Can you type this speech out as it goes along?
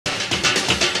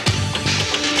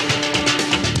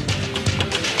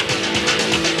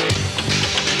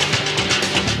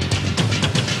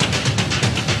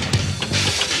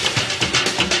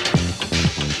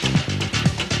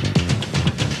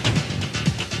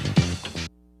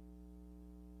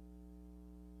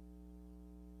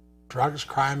Drugs,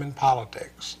 Crime, and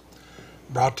Politics,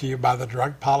 brought to you by the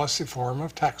Drug Policy Forum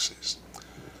of Texas.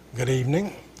 Good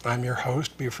evening. I'm your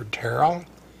host, Buford Terrell.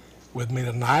 With me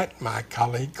tonight, my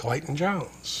colleague, Clayton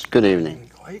Jones. Good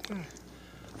evening. Clayton.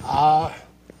 I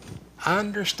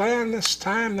understand this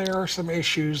time there are some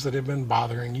issues that have been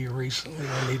bothering you recently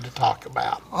we need to talk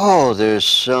about. Oh, there's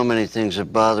so many things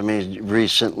that bother me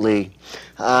recently,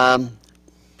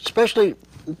 especially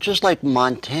just like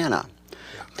Montana.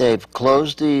 Yeah. They've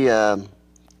closed the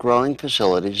growing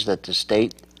facilities that the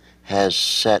state has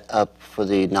set up for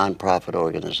the nonprofit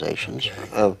organizations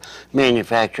of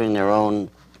manufacturing their own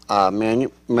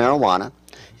marijuana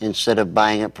instead of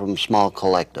buying it from small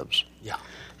collectives. Yeah.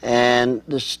 And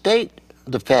the state,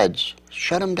 the feds,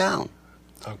 shut them down.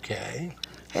 Okay.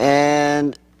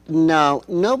 And no,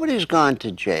 nobody's gone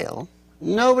to jail.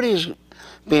 Nobody's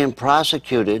being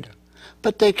prosecuted,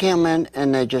 but they come in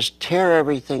and they just tear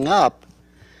everything up.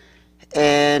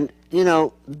 And, you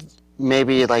know,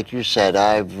 maybe like you said,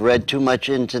 I've read too much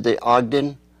into the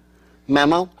Ogden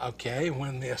memo. Okay,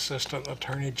 when the Assistant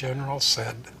Attorney General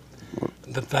said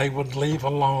that they would leave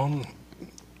alone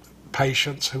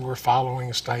patients who were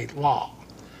following state law.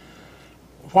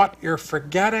 What you're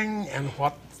forgetting, and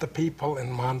what the people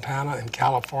in Montana and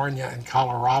California and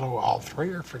Colorado, all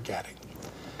three, are forgetting,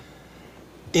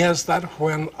 is that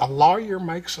when a lawyer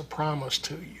makes a promise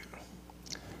to you,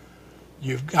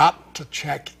 you've got to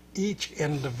check each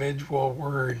individual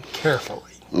word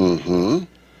carefully. Mm-hmm.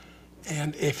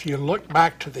 And if you look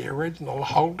back to the original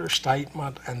Holder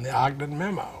Statement and the Ogden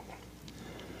Memo,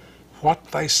 what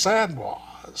they said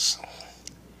was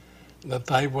that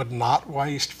they would not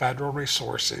waste federal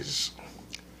resources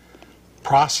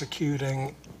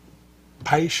prosecuting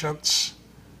patients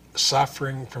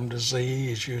suffering from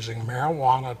disease using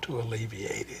marijuana to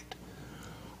alleviate it,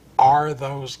 or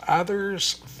those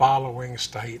others following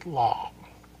state law.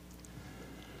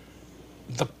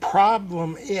 The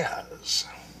problem is,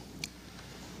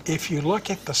 if you look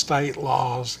at the state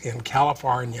laws in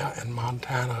California and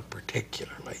Montana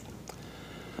particularly,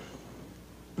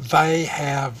 they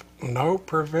have no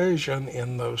provision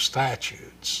in those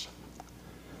statutes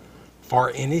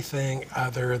for anything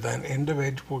other than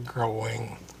individual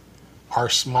growing or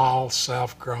small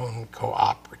self-grown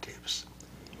cooperatives.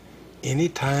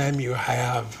 Anytime you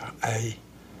have a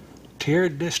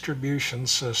tiered distribution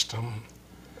system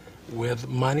with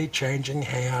money changing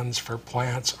hands for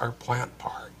plants or plant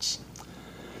parts,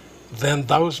 then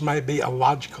those may be a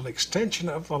logical extension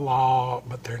of the law,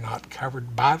 but they're not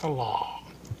covered by the law.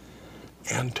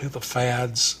 And to the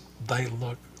feds, they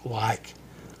look like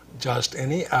just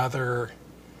any other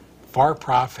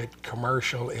for-profit,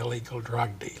 commercial, illegal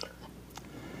drug dealer.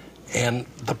 And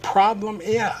the problem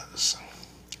is,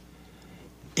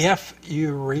 if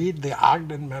you read the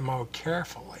Ogden Memo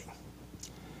carefully,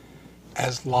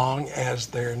 as long as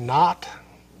they're not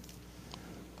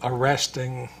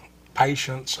arresting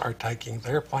patients or taking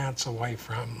their plants away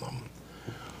from them,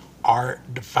 are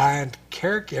defined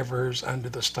caregivers under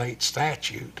the state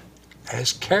statute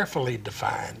as carefully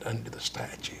defined under the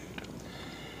statute,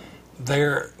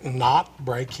 they're not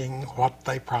breaking what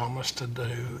they promised to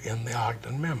do in the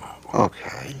Ogden Memo.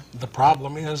 Okay. The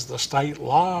problem is the state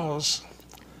laws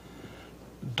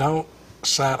don't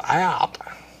set out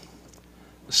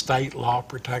state law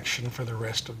protection for the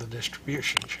rest of the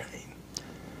distribution chain.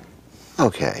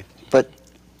 Okay, but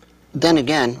then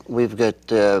again, we've got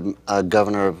a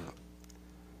governor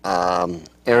of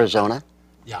Arizona,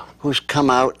 Yeah. who's come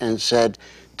out and said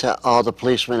to all the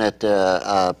policemen at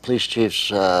the police chiefs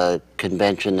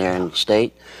convention there in the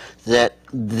state that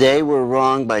they were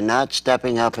wrong by not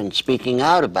stepping up and speaking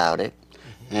out about it.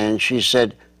 Mm-hmm. And she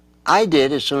said, I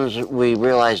did as soon as we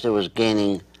realized it was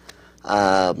gaining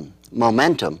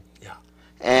momentum. Yeah.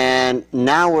 And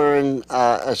now we're in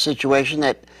a situation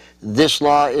that this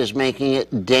law is making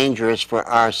it dangerous for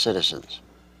our citizens.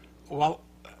 Well,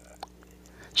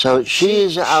 so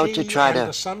she's out to try and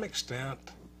to some extent,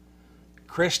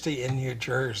 Christie in New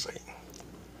Jersey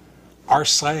are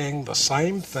saying the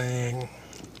same thing,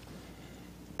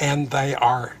 and they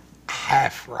are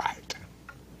half right.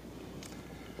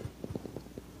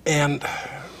 And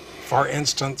for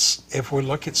instance, if we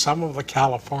look at some of the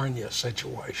California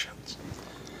situations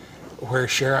where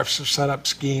sheriffs have set up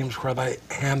schemes where they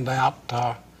hand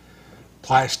out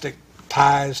plastic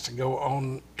ties to go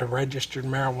on to registered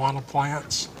marijuana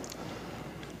plants,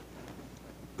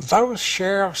 those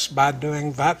sheriffs, by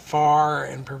doing that far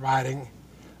and providing,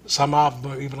 some of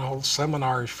them even hold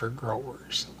seminars for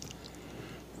growers,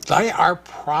 they are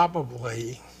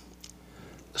probably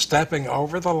stepping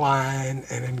over the line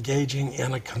and engaging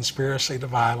in a conspiracy to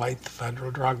violate the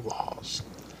federal drug laws.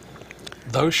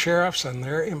 those sheriffs and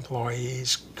their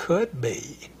employees could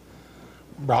be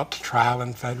brought to trial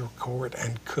in federal court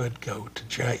and could go to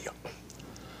jail.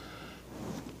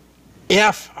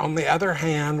 If, on the other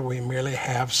hand, we merely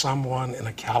have someone in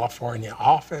a California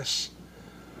office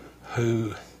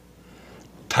who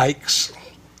takes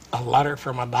a letter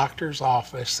from a doctor's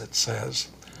office that says,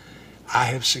 I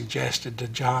have suggested to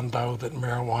John Doe that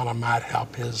marijuana might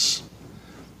help his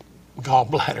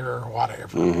gallbladder or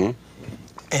whatever,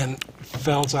 and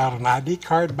fills out an ID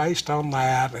card based on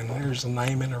that, and there's a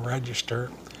name in a register,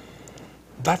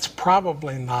 that's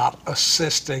probably not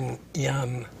assisting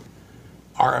in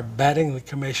or abetting the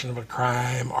commission of a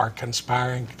crime or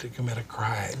conspiring to commit a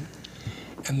crime.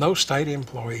 And those state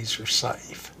employees are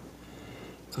safe.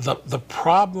 The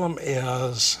problem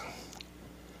is,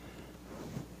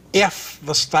 if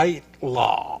the state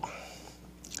law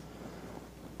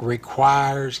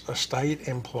requires a state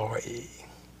employee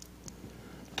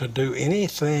to do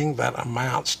anything that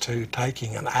amounts to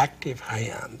taking an active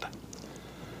hand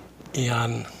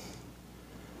in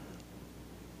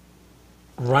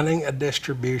running a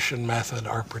distribution method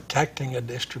or protecting a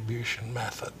distribution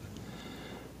method,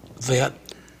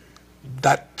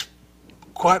 that's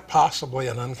quite possibly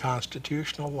an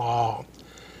unconstitutional law,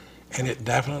 and it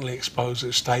definitely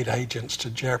exposes state agents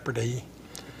to jeopardy.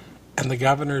 And the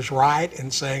governor's right in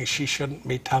saying she shouldn't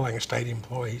be telling state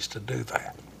employees to do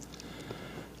that.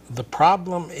 The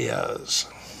problem is,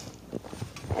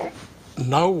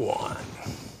 no one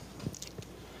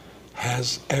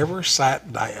has ever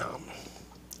sat down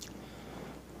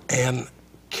and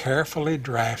carefully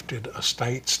drafted a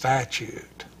state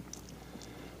statute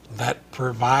that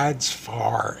provides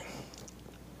for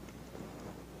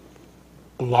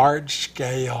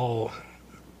large-scale,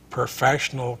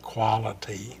 professional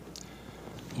quality,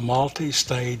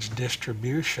 multi-stage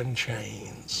distribution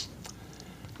chains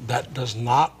that does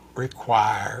not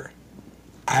require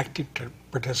active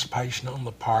participation on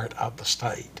the part of the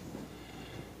state.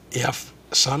 If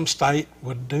some state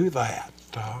would do that,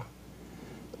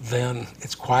 then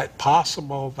it's quite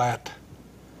possible that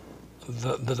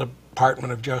the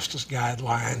Department of Justice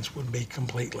guidelines would be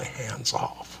completely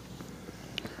hands-off.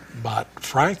 But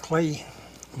frankly,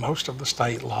 most of the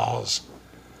state laws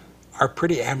are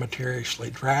pretty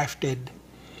amateurishly drafted.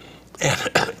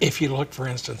 And if you look, for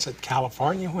instance, at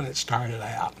California when it started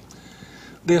out,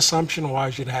 the assumption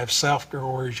was you'd have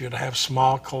self-growers, you'd have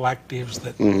small collectives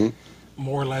that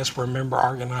more or less were member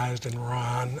organized and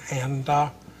run, and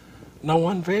no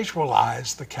one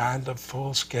visualized the kind of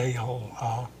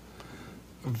full-scale,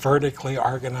 vertically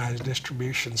organized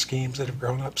distribution schemes that have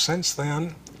grown up since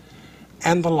then,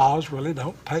 and the laws really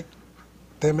don't take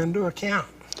them into account.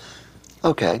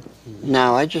 Okay.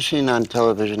 Now, I just seen on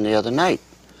television the other night,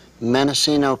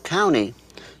 Mendocino County,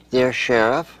 their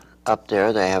sheriff up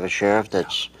there, they have a sheriff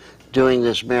that's doing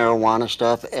this marijuana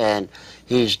stuff, and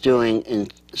he's doing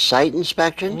site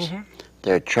inspections.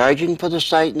 They're charging for the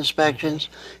site inspections,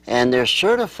 and they're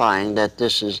certifying that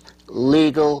this is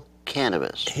legal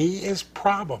cannabis. He is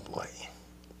probably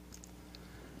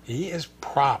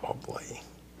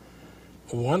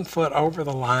 1 foot over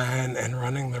the line and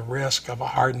running the risk of a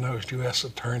hard-nosed U.S.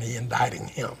 attorney indicting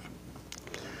him.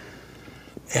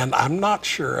 And I'm not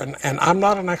sure, and I'm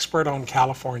not an expert on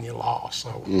California law,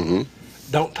 so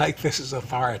don't take this as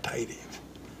authoritative.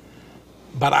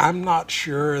 But I'm not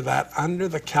sure that under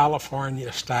the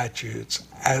California statutes,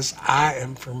 as I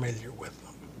am familiar with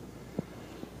them,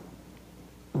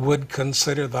 would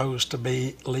consider those to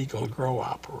be legal grow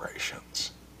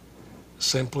operations,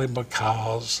 simply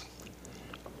because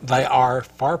they are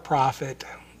for profit.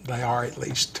 They are at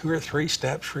least 2 or 3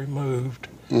 steps removed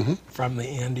from the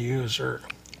end user.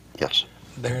 Yes.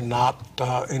 They're not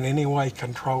in any way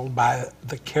controlled by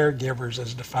the caregivers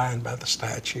as defined by the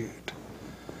statute.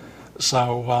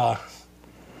 So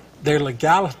their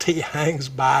legality hangs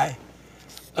by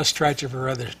a stretch of a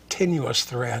rather tenuous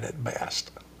thread at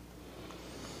best.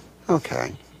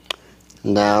 Okay.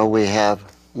 Now we have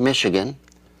Michigan,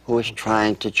 who is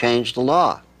trying to change the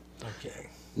law. Okay.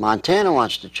 Montana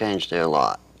wants to change their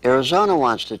law. Arizona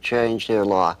wants to change their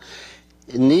law.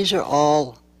 And these are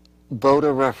all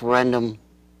voter referendum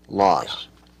laws.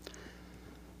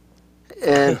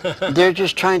 And they're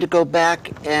just trying to go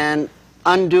back and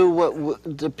undo what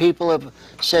the people have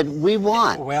said we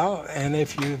want. Well, and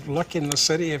if you look in the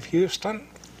city of Houston,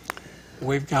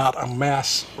 we've got a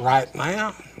mess right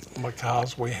now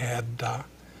because we had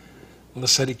the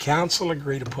city council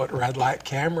agree to put red light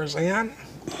cameras in.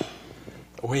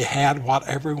 We had what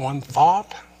everyone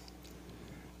thought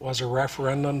was a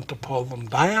referendum to pull them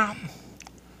down.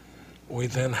 We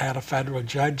then had a federal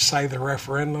judge say the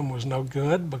referendum was no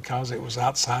good because it was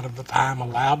outside of the time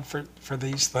allowed for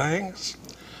these things.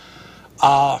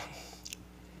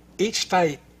 Each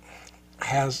state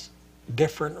has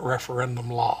different referendum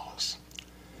laws.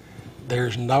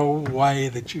 There's no way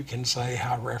that you can say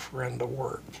how referenda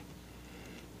work.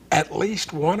 At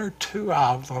least one or two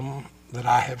of them that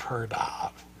I have heard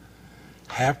of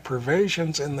have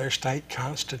provisions in their state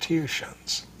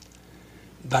constitutions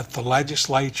that the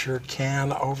legislature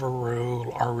can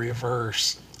overrule or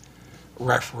reverse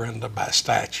referenda by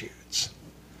statutes.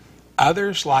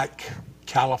 Others, like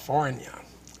California,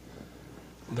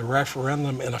 the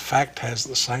referendum in effect has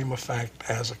the same effect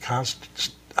as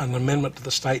an amendment to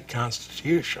the state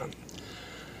constitution,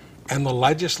 and the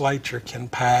legislature can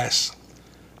pass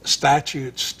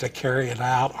statutes to carry it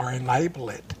out or enable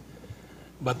it,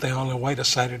 but the only way to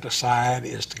set it aside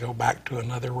is to go back to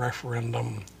another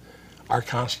referendum or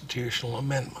constitutional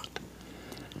amendment.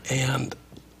 And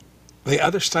the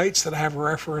other states that have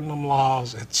referendum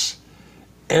laws, it's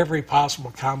every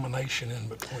possible combination in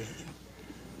between.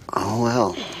 Oh,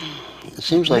 well, it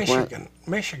seems like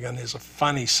Michigan is a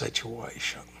funny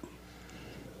situation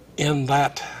in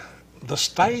that the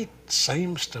state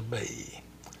seems to be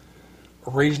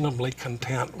reasonably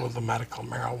content with the medical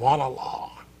marijuana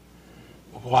law.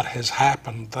 What has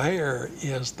happened there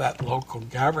is that local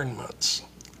governments,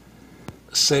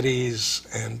 cities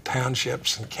and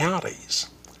townships and counties,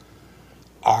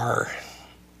 are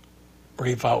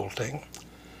revolting,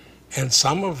 and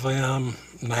some of them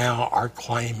now are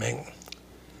claiming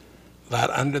that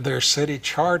under their city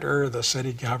charter, the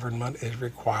city government is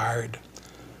required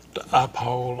to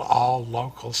uphold all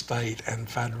local, state, and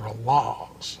federal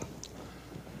laws.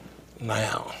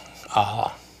 Now,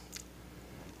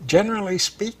 generally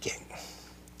speaking,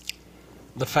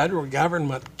 the federal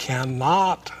government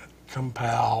cannot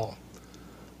compel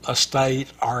a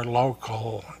state or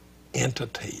local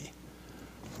entity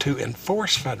to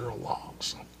enforce federal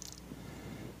laws.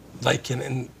 They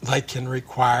can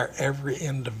require every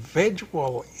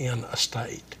individual in a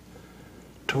state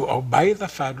to obey the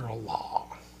federal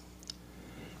law,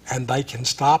 and they can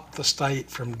stop the state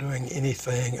from doing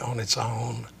anything on its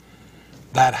own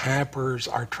that hampers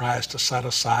or tries to set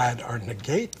aside or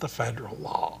negate the federal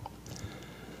law.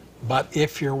 But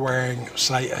if you're wearing,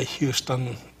 say, a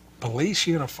Houston police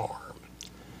uniform,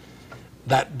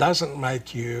 that doesn't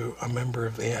make you a member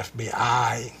of the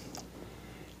FBI,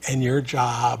 and your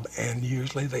job, and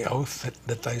usually the oath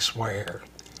that they swear,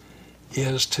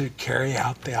 is to carry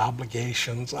out the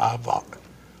obligations of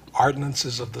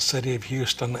ordinances of the city of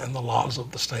Houston and the laws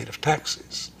of the state of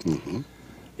Texas. Mm-hmm.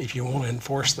 If you want to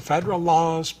enforce the federal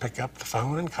laws, pick up the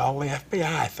phone and call the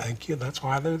FBI. Thank you, that's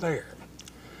why they're there.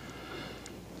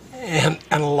 And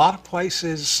a lot of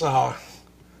places, a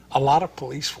lot of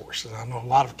police forces, I know a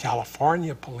lot of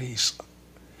California police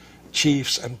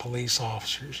chiefs and police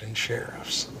officers and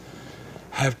sheriffs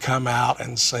have come out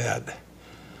and said,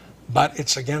 but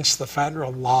it's against the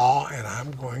federal law and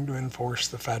I'm going to enforce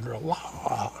the federal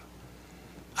law.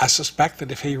 I suspect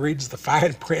that if he reads the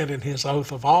fine print in his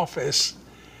oath of office,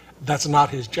 that's not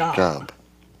his job.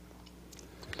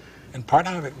 And part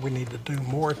of it, we need to do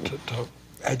more to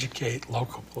educate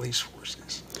local police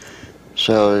forces.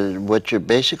 So what you're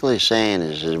basically saying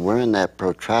is we're in that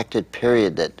protracted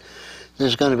period that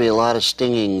there's going to be a lot of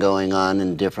stinging going on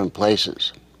in different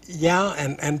places. Yeah,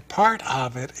 and part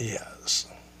of it is,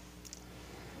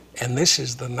 and this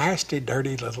is the nasty,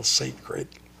 dirty little secret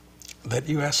that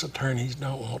U.S. attorneys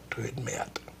don't want to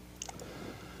admit.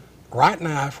 Right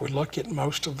now, if we look at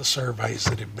most of the surveys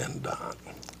that have been done,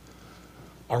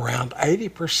 around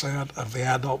 80% of the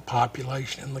adult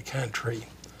population in the country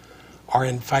are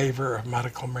in favor of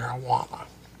medical marijuana.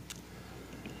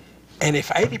 And if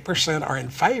 80% are in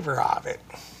favor of it,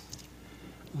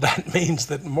 that means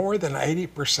that more than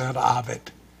 80% of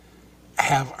it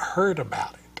have heard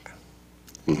about it.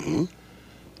 Mm-hmm.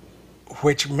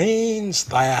 Which means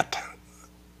that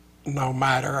no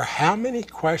matter how many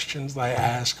questions they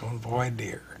ask on voir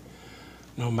dire,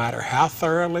 no matter how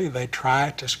thoroughly they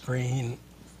try to screen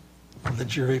the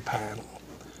jury panel,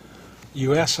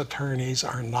 U.S. attorneys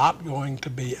are not going to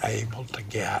be able to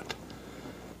get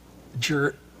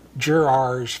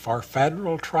jurors for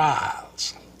federal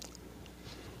trials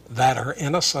that are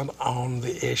innocent on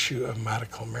the issue of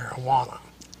medical marijuana.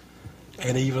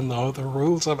 And even though the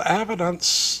rules of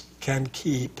evidence can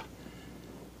keep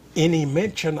any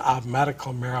mention of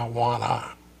medical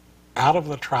marijuana out of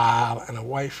the trial and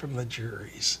away from the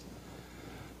juries,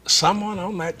 someone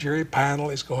on that jury panel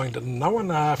is going to know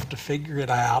enough to figure it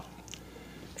out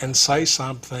and say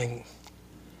something.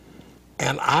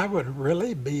 And I would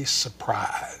really be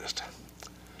surprised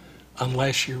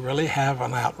unless you really have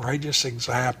an outrageous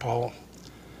example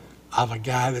of a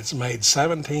guy that's made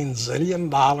 $17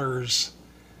 zillion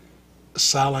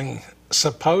selling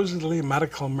supposedly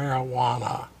medical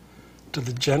marijuana to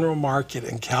the general market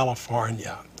in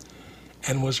California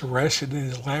and was arrested in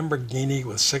his Lamborghini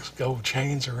with 6 gold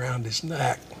chains around his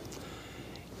neck.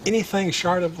 Anything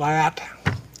short of that,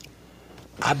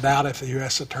 I doubt if the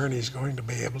U.S. Attorney is going to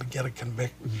be able to get a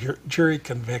jury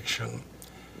conviction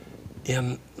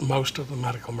in most of the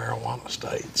medical marijuana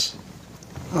states.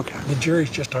 Okay. The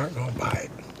juries just aren't going to buy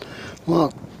it.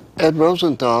 Well, Ed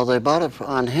Rosenthal, they bought it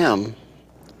on him,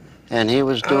 and he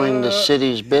was doing the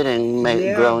city's bidding,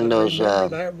 growing those.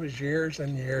 Remember, that was years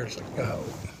and years ago.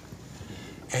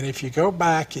 And if you go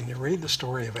back and you read the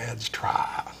story of Ed's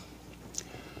trial,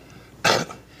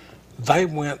 they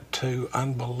went to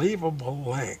unbelievable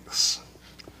lengths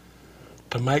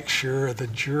to make sure the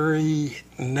jury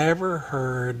never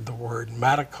heard the word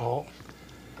medical,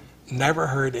 never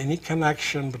heard any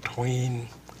connection between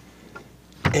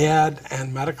Ed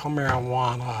and medical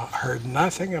marijuana, heard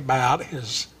nothing about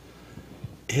his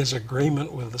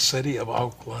agreement with the city of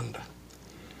Oakland.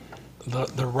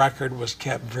 The record was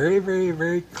kept very, very,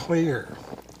 very clear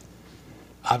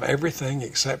of everything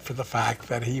except for the fact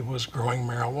that he was growing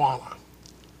marijuana.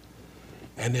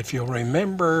 And if you'll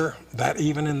remember that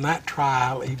even in that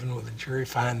trial, even with the jury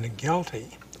finding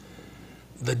guilty,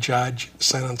 the judge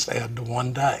sentenced Ed to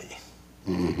 1 day.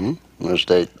 Mm-hmm. Was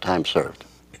the time served?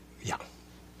 Yeah.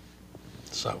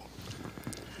 So,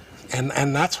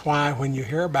 and that's why when you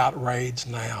hear about raids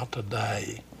now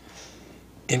today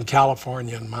in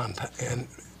California and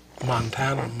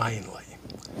Montana mainly,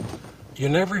 you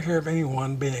never hear of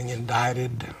anyone being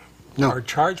indicted or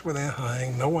charged with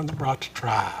anything. No one's brought to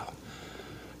trial.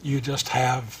 You just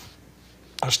have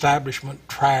establishment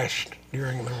trashed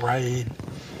during the raid,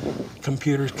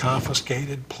 computers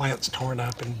confiscated, plants torn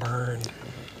up and burned.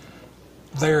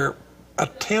 They're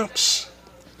attempts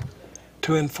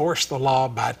to enforce the law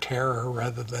by terror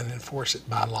rather than enforce it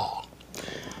by law.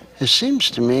 It seems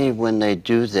to me when they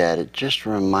do that, it just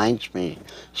reminds me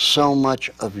so much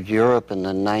of Europe in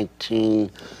the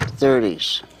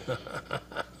 1930s.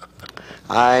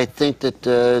 I think that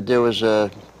there was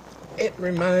a... It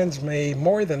reminds me,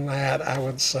 more than that, I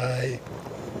would say,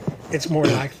 it's more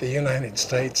like the United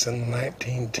States in the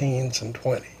 19-teens and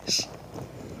 20s.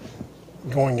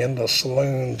 Going into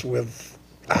saloons with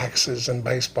axes and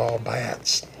baseball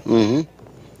bats. Mm-hmm.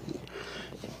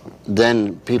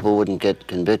 Then people wouldn't get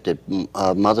convicted.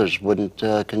 Mothers wouldn't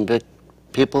convict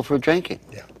people for drinking.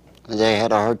 Yeah. They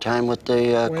had a hard time with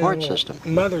the court system.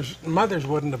 Mothers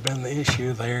wouldn't have been the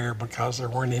issue there because there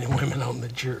weren't any women on the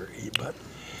jury, but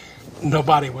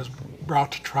nobody was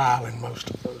brought to trial in most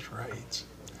of those raids.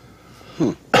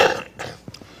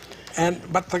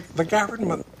 But the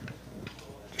government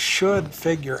should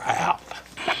figure out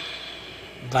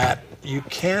that you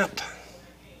can't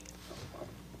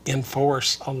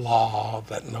enforce a law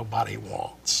that nobody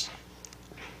wants.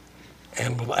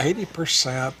 And with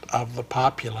 80% of the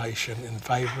population in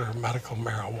favor of medical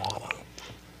marijuana,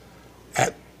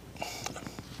 at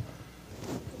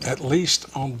least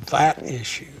on that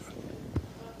issue,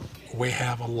 we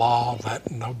have a law that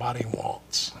nobody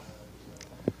wants.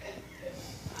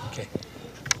 Okay.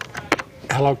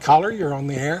 Hello, caller, you're on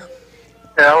the air.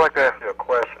 Yeah, I'd like to ask you a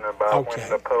question about Okay. when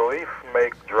the police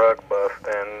make drug busts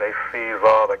and they seize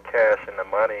all the cash and the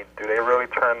money, do they really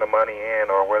turn the money in,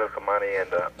 or where does the money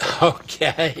end up?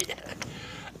 Okay.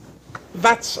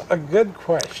 That's a good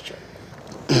question.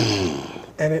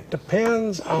 And it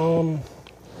depends on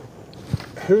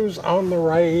who's on the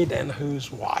raid and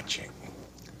who's watching.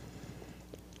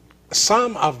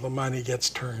 Some of the money gets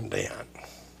turned in.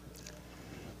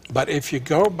 But if you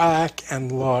go back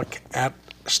and look at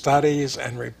studies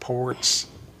and reports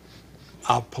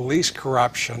of police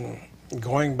corruption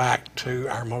going back to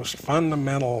our most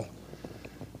fundamental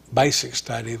basic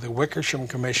study, the Wickersham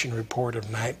Commission report of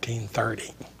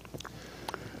 1930,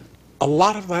 a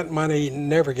lot of that money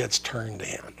never gets turned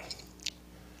in.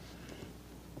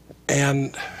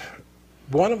 And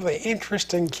one of the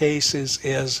interesting cases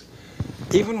is,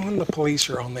 even when the police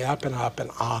are on the up and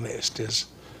honest, is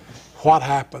what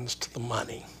happens to the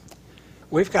money.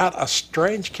 We've got a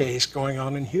strange case going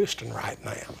on in Houston right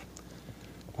now.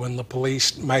 When the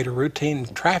police made a routine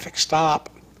traffic stop,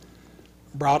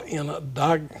 brought in a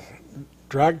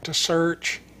drug to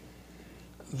search,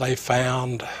 they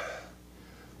found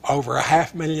over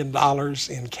 $500,000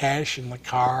 in cash in the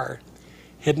car,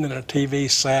 hidden in a TV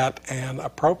set and a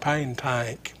propane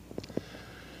tank.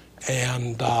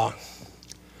 And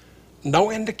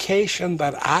no indication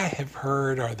that I have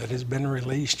heard or that has been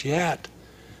released yet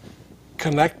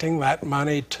connecting that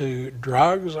money to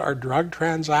drugs or drug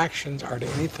transactions or to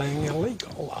anything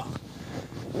illegal.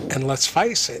 And let's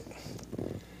face it,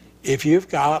 if you've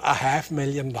got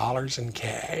 $500,000 in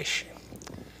cash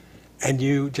and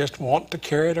you just want to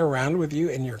carry it around with you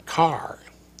in your car,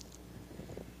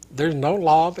 there's no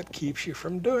law that keeps you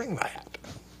from doing that.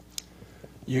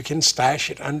 You can stash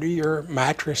it under your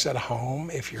mattress at home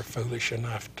if you're foolish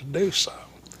enough to do so.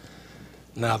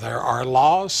 Now, there are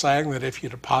laws saying that if you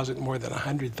deposit more than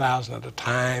 $100,000 at a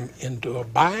time into a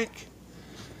bank,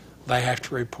 they have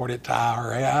to report it to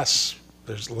IRS.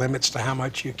 There's limits to how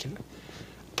much you can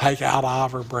take out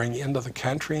of or bring into the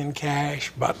country in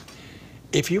cash. But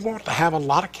if you want to have a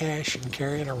lot of cash and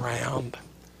carry it around,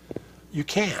 you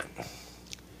can.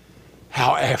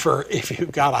 However, if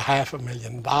you've got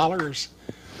 $500,000,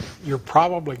 you're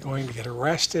probably going to get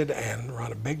arrested and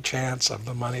run a big chance of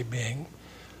the money being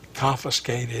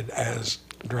confiscated as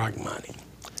drug money.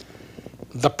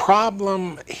 The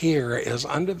problem here is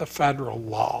under the federal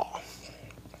law,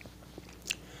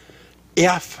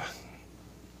 if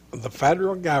the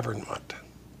federal government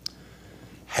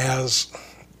has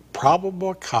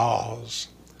probable cause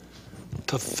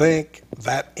to think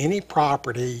that any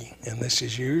property, and this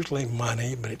is usually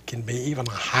money, but it can be even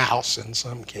a house in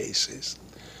some cases,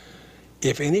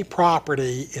 if any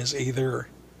property is either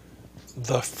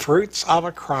the fruits of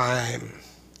a crime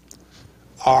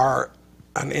or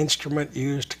an instrument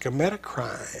used to commit a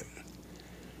crime,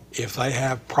 if they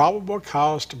have probable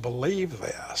cause to believe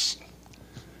this,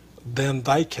 then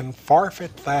they can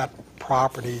forfeit that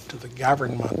property to the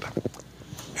government,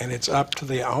 and it's up to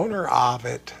the owner of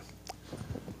it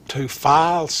to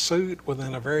file suit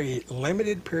within a very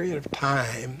limited period of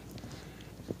time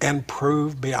and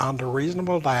prove beyond a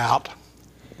reasonable doubt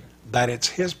that it's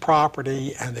his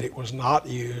property and that it was not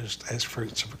used as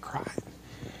fruits of a crime.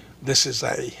 This is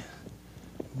a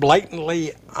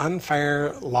blatantly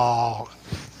unfair law.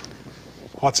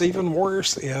 What's even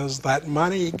worse is that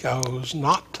money goes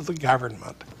not to the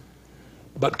government,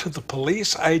 but to the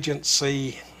police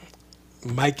agency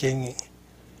making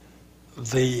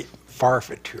the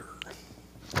forfeiture.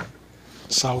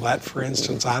 So that, for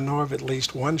instance, I know of at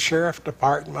least one sheriff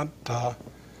department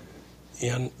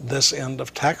in this end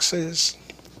of Texas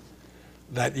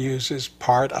that uses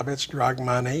part of its drug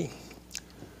money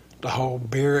to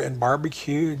hold beer and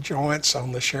barbecue joints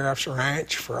on the sheriff's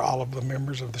ranch for all of the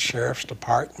members of the sheriff's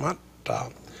department.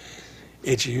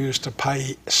 It's used to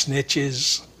pay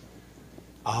snitches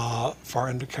for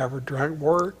undercover drug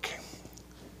work.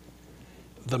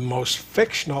 The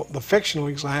fictional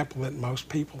example that most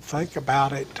people think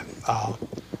about it,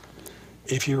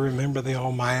 if you remember the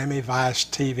old Miami Vice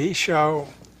TV show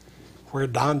where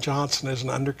Don Johnson as an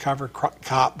undercover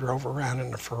cop drove around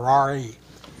in a Ferrari,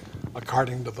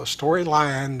 according to the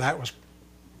storyline, that was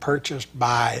purchased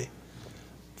by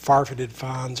forfeited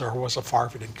funds or was a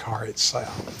forfeited car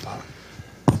itself.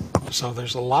 So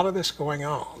there's a lot of this going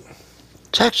on.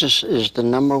 Texas is the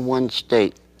 #1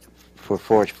 state for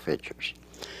forfeitures.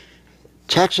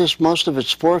 Texas, most of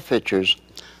its forfeitures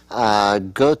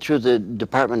go through the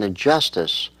Department of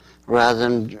Justice rather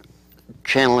than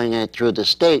channeling it through the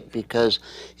state, because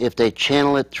if they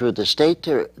channel it through the state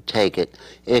to take it,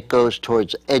 it goes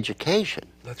towards education.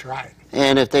 That's right.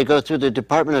 And if they go through the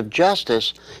Department of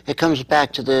Justice, it comes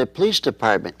back to the police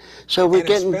department. So we're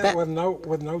getting back with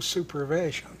no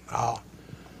supervision.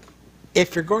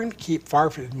 If you're going to keep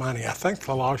forfeited money, I think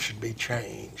the law should be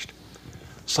changed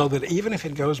so that even if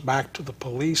it goes back to the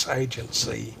police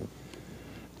agency,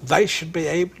 they should be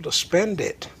able to spend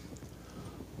it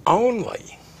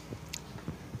only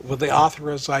with the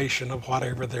authorization of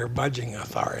whatever their budgeting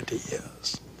authority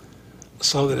is.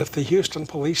 So that if the Houston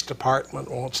Police Department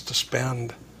wants to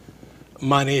spend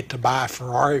money to buy a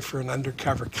Ferrari for an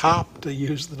undercover cop, to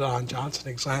use the Don Johnson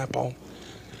example,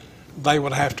 they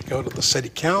would have to go to the city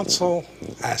council,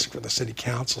 ask for the city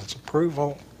council's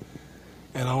approval,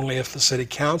 and only if the city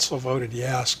council voted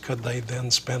yes could they then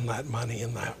spend that money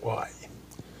in that way.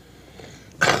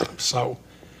 So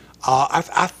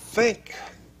I think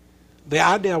the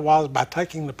idea was by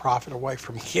taking the profit away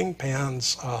from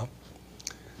kingpins,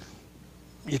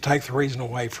 you take the reason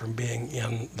away from being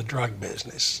in the drug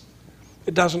business.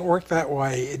 It doesn't work that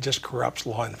way. It just corrupts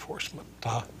law enforcement.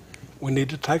 We need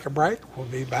to take a break. We'll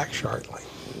be back shortly.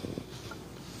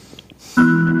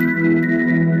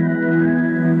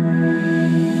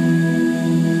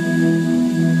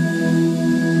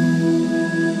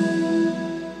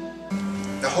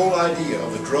 The whole idea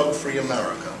of a drug-free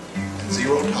America and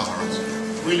zero tolerance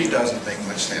really doesn't make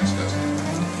much sense, does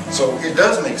it? So it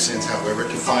does make sense, however,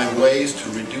 to find ways to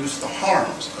reduce the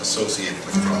harms associated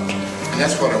with drugs. And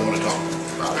that's what I want to talk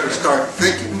better start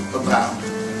thinking about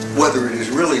whether it is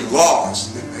really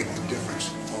laws that make the difference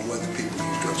on whether people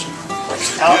use drugs or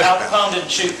not. Al Capone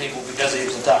didn't shoot people because he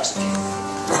was intoxicated.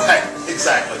 Right,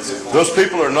 exactly. Those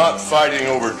people are not fighting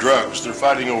over drugs, they're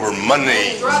fighting over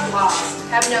money. Drug laws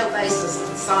have no basis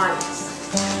in science.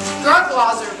 Drug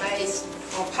laws are based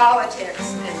on politics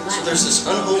and money. So there's this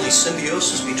unholy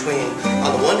symbiosis between,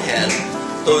 on the one hand,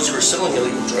 those who are selling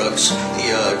illegal drugs,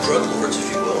 the drug lords,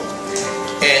 if you will,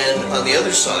 and on the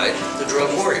other side, the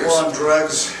drug warriors. War on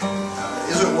drugs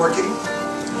isn't working,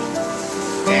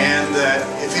 and that,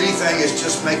 if anything, it's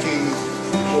just making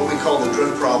what we call the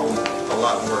drug problem a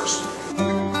lot worse.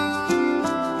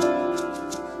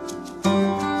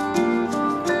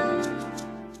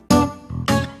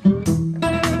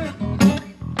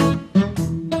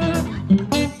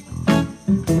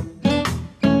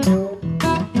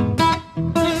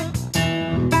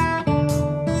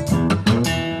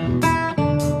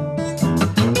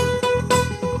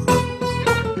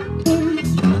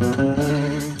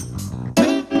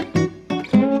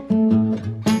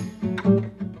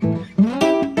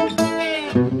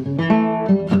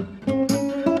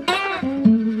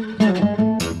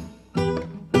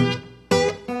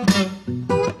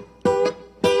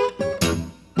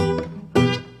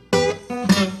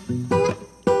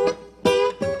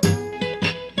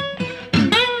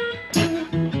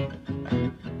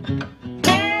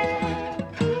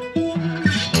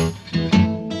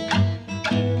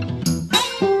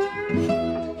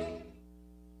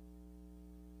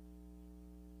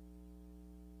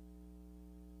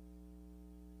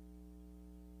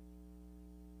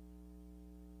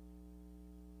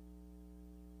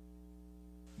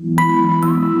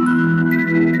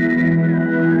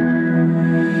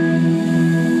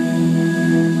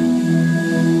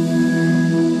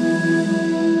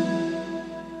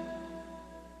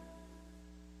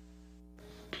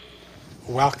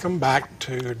 Welcome back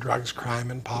to Drugs, Crime,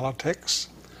 and Politics.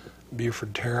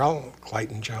 Buford Terrell,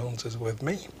 Clayton Jones is with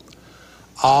me.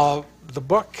 The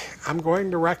book I'm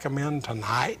going to recommend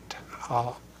tonight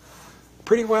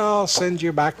pretty well sends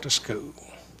you back to school.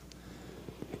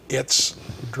 It's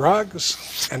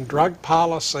Drugs and Drug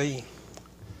Policy,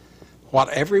 What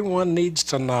Everyone Needs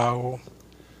to Know,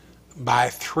 by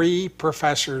 3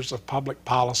 professors of public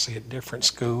policy at different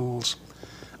schools: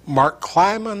 Mark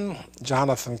Kleiman,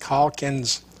 Jonathan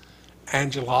Calkins,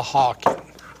 Angela Hawken.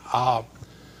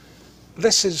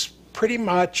 This is pretty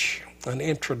much an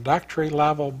introductory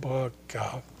level book.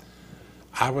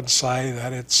 I would say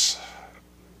that it's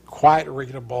quite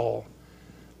readable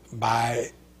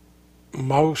by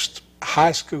most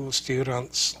high school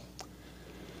students.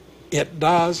 It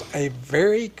does a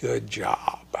very good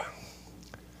job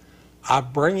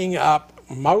of bringing up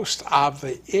most of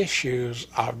the issues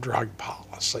of drug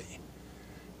policy,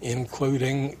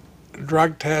 including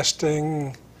drug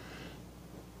testing,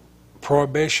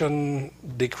 prohibition,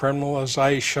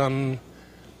 decriminalization,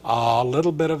 a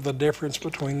little bit of the difference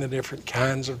between the different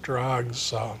kinds of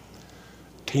drugs,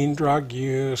 teen drug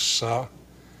use,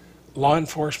 law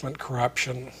enforcement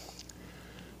corruption.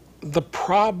 The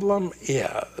problem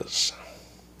is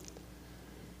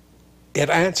it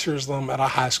answers them at a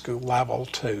high school level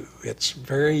too. It's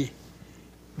very,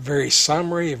 very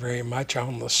summary, very much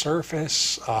on the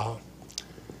surface.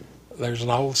 There's an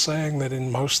old saying that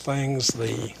in most things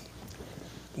the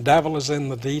devil is in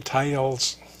the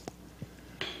details.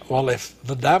 Well, if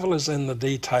the devil is in the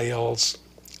details,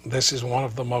 this is one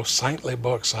of the most saintly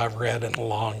books I've read in a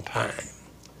long time.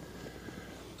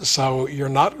 So you're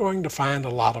not going to find a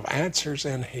lot of answers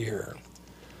in here,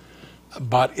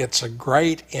 but it's a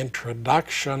great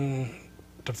introduction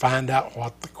to find out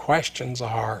what the questions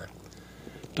are,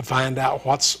 to find out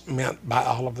what's meant by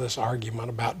all of this argument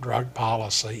about drug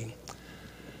policy.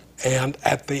 And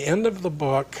at the end of the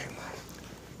book,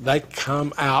 they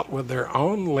come out with their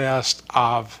own list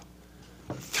of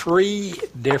 3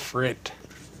 different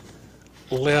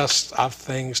lists of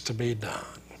things to be done.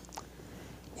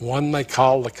 One they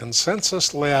call the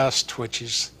consensus list, which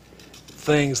is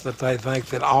things that they think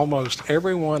that almost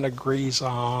everyone agrees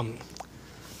on.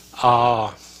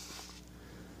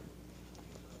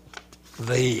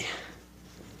 The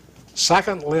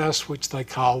second list, which they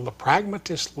call the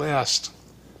pragmatist list,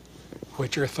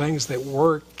 which are things that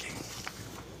work,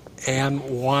 and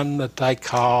one that they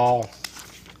call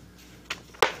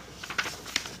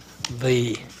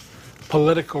the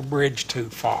political bridge too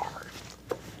far.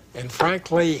 And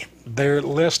frankly, their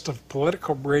list of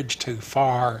political bridge too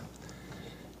far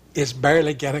is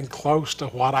barely getting close to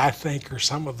what I think are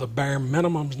some of the bare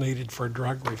minimums needed for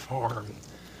drug reform.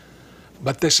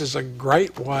 But this is a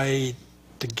great way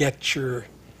to get your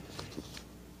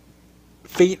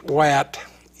feet wet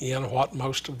in what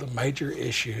most of the major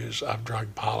issues of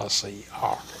drug policy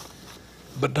are.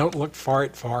 But don't look for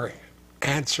it for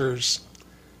answers.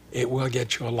 It will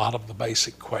get you a lot of the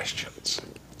basic questions.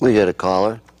 We got a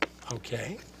caller.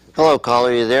 Okay. Hello,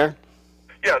 caller, you there?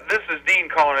 Yeah, this is Dean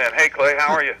calling in. Hey, Clay,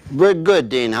 how are you? We're good,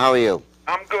 Dean. How are you?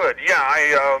 I'm good. Yeah,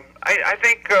 I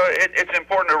think it's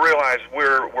important to realize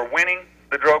we're winning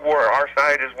the drug war. Our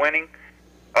side is winning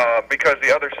because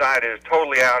the other side is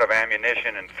totally out of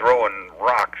ammunition and throwing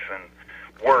rocks and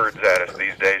words at us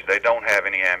these days. They don't have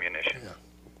any ammunition.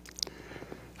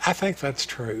 I think that's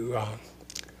true.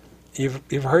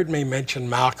 You've heard me mention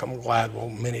Malcolm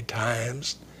Gladwell many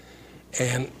times,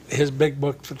 and his big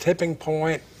book, The Tipping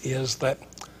Point, is that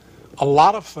a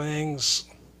lot of things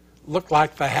look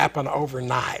like they happen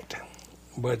overnight,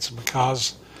 but it's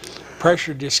because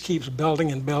pressure just keeps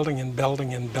building and building and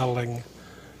building and building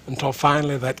until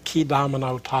finally that key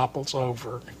domino topples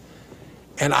over.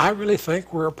 And I really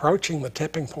think we're approaching the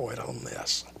tipping point on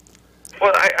this.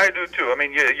 Well, I do too. I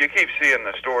mean, you keep seeing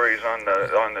the stories on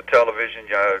the television,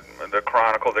 the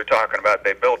Chronicle. They're talking about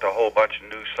they built a whole bunch of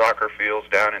new soccer fields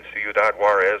down in Ciudad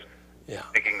Juarez,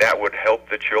 thinking that would help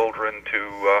the children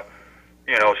to,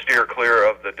 steer clear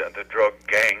of the drug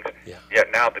gangs.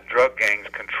 Yet now the drug gangs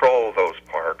control those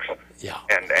parks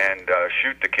and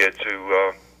shoot the kids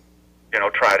who,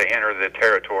 try to enter the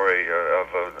territory of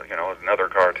another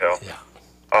cartel.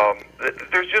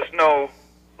 There's just no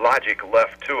logic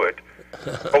left to it.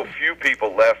 So few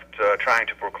people left trying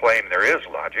to proclaim there is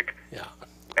logic.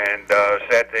 And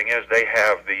sad thing is they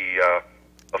have the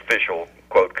official,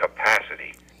 quote,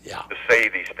 capacity to say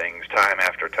these things time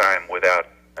after time without,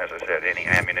 as I said, any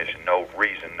ammunition, no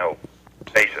reason, no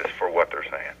basis for what they're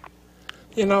saying.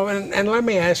 And let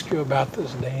me ask you about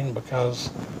this, Dean, because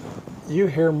you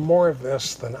hear more of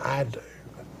this than I do.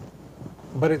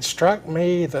 But it struck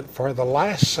me that for the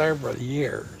last several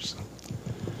years,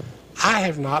 I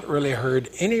have not really heard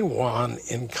anyone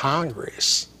in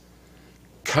Congress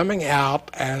coming out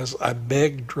as a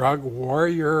big drug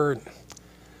warrior,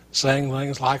 saying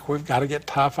things like, we've got to get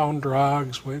tough on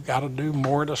drugs, we've got to do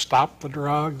more to stop the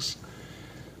drugs.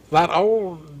 That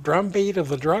old drumbeat of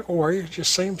the drug warrior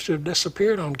just seems to have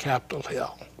disappeared on Capitol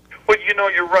Hill.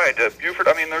 Well, you're right, Buford.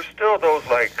 I mean, there's still those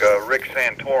like Rick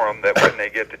Santorum that when they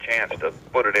get the chance to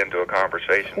put it into a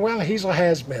conversation. Well, he's a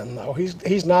has-been, though.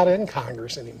 He's not in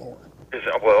Congress anymore.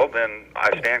 Well, then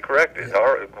I stand corrected.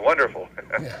 All right, wonderful.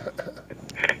 But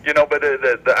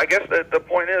I guess the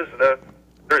point is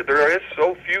there is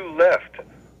so few left,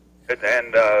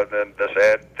 and the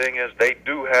sad thing is they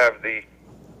do have the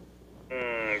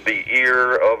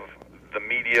ear of the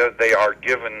media. They are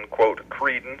given, quote,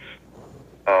 credence.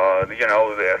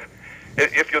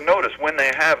 If you'll notice, when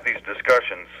they have these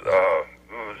discussions,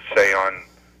 say on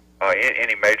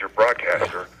any major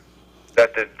broadcaster,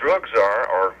 that the drug czar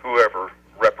or whoever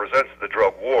represents the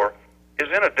drug war is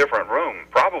in a different room,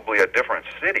 probably a different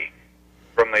city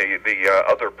from the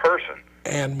other person.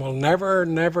 And will never,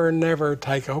 never, never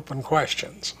take open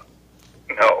questions.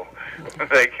 No,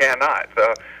 they cannot.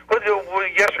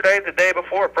 Yesterday, the day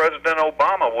before, President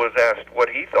Obama was asked what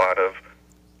he thought of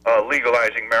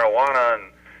legalizing marijuana,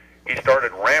 and he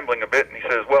started rambling a bit, and he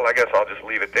says, well, I guess I'll just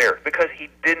leave it there, because he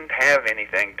didn't have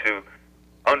anything to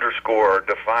underscore or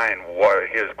define what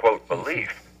his, quote,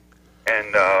 belief.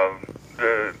 And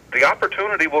the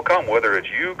opportunity will come, whether it's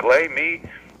you, Clay, me,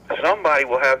 somebody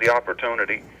will have the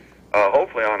opportunity,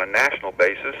 hopefully on a national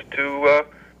basis, to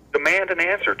demand an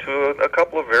answer to a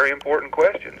couple of very important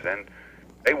questions. And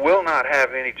they will not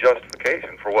have any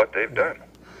justification for what they've done.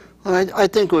 Well, I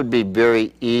think it would be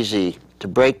very easy to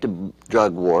break the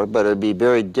drug war, but it would be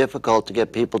very difficult to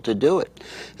get people to do it.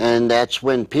 And that's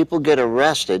when people get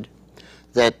arrested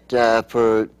that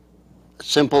for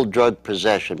simple drug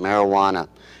possession, marijuana,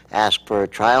 ask for a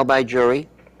trial by jury,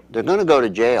 they're going to go to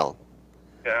jail.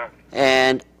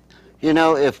 And,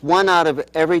 if 1 out of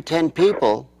every 10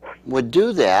 people would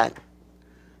do that,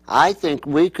 I think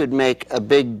we could make a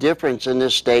big difference in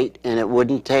this state, and it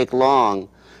wouldn't take long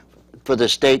for the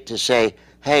state to say,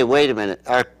 hey, wait a minute,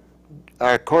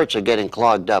 our courts are getting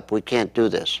clogged up. We can't do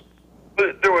this.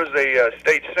 There was a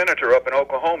state senator up in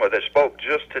Oklahoma that spoke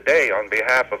just today on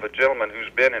behalf of a gentleman who's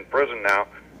been in prison now,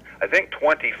 I think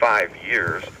 25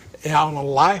 years. On a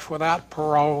life without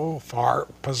parole for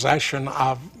possession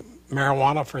of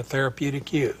marijuana for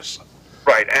therapeutic use.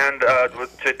 Right, and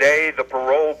today the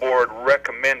parole board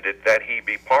recommended that he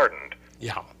be pardoned.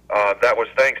 That was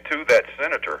thanks to that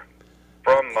senator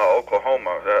from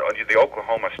Oklahoma, the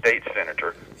Oklahoma state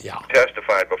senator,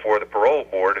 testified before the parole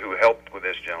board who helped with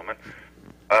this gentleman.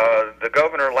 The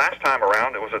governor last time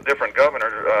around, it was a different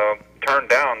governor, turned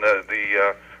down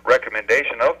the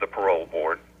recommendation of the parole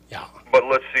board. Yeah. But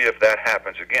let's see if that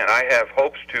happens again. I have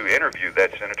hopes to interview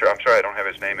that senator. I'm sorry I don't have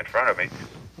his name in front of me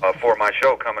for my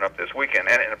show coming up this weekend.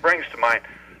 And it brings to mind,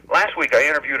 last week I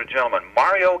interviewed a gentleman,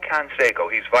 Mario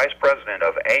Canseco. He's vice president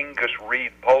of Angus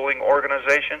Reid Polling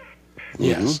Organization.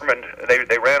 Yes.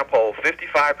 They ran a poll.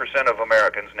 55% of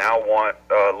Americans now want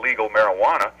legal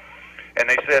marijuana. And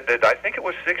they said that I think it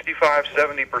was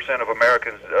 65-70% of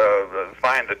Americans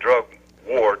find the drug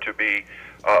war to be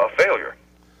a failure.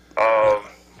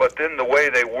 But then the way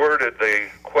they worded the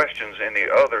questions in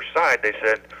the other side, they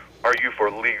said, are you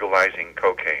for legalizing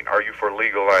cocaine? Are you for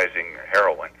legalizing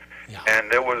heroin? Yeah.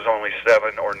 And there was only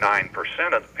 7 or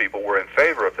 9% of the people were in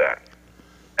favor of that.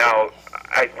 Now,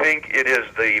 I think it is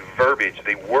the verbiage,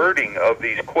 the wording of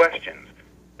these questions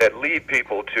that lead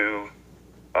people to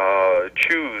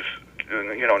choose,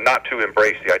 not to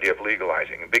embrace the idea of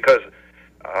legalizing. Because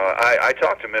I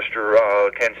talked to Mr.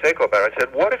 Canseco about it. I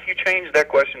said, what if you change that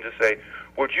question to say,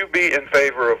 would you be in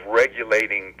favor of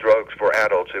regulating drugs for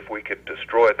adults if we could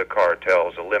destroy the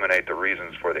cartels, eliminate the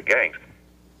reasons for the gangs?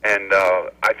 And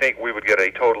I think we would get a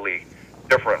totally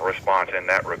different response in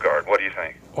that regard. What do you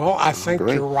think? Well, I think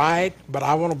you're right, but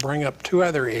I want to bring up 2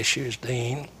 other issues,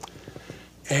 Dean.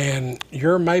 And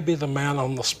you're maybe the man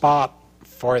on the spot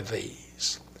for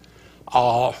these.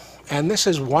 And this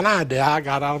is one idea I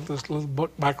got out of this little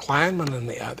book by Kleinman and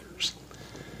the others.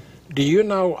 Do you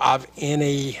know of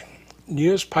any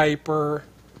newspaper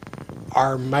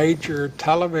or major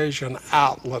television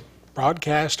outlet,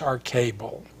 broadcast or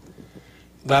cable,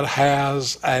 that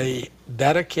has a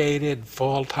dedicated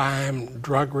full-time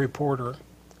drug reporter?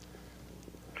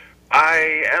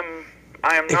 I am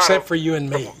not. Except for you and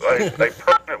me. a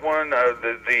permanent one.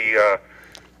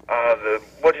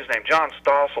 What's his name? John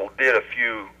Stossel did a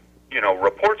few,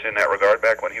 reports in that regard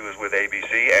back when he was with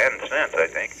ABC and since, I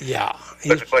think. Yeah.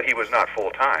 But he was not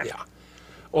full-time. Yeah.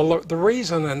 Well, the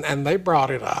reason, and they brought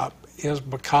it up, is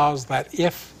because that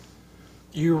if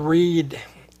you read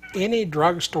any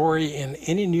drug story in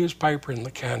any newspaper in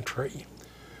the country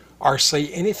or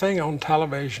see anything on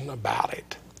television about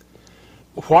it,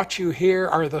 what you hear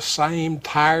are the same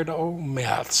tired old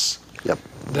myths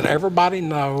that everybody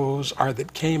knows or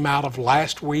that came out of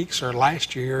last week's or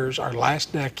last year's or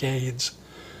last decade's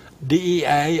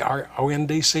DEA or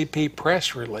ONDCP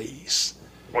press release.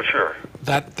 Well, sure.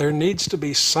 That there needs to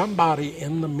be somebody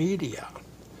in the media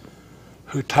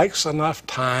who takes enough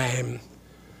time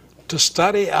to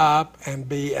study up and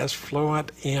be as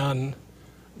fluent in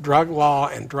drug law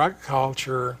and drug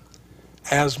culture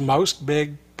as most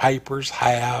big papers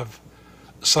have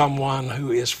someone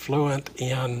who is fluent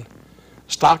in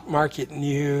stock market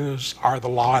news or the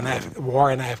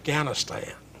war in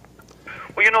Afghanistan.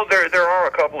 Well, there are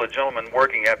a couple of gentlemen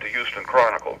working at the Houston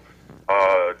Chronicle,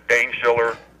 Dane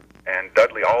Schiller and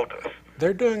Dudley Aldous.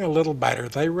 They're doing a little better.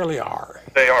 They really are.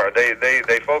 They are.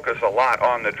 They focus a lot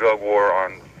on the drug war,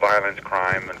 on violence,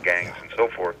 crime, and gangs, and so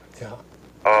forth. Yeah.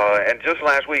 And just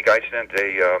last week, I sent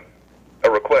a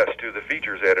request to the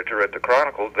features editor at the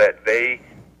Chronicle that they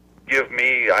give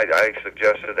me, I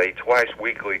suggested a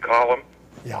twice-weekly column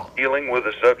dealing with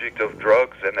the subject of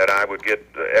drugs, and that I would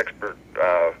get the expert,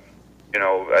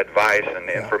 advice and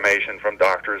information from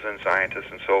doctors and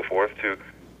scientists and so forth to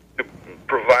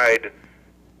provide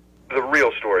the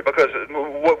real story. Because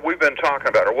what we've been talking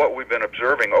about, or what we've been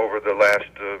observing over the last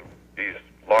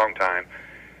long time,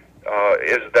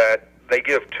 is that they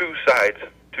give 2 sides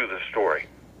to the story.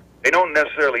 They don't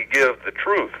necessarily give the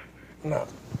truth. No.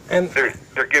 And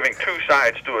they're giving 2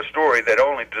 sides to a story that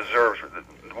only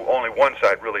one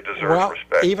side really deserves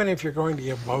respect. Even if you're going to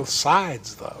give both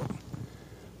sides, though,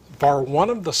 for one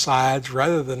of the sides,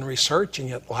 rather than researching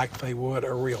it like they would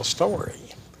a real story,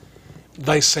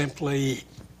 they simply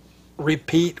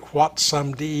repeat what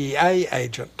some DEA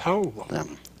agent told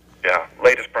them. Yeah,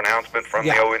 latest pronouncement from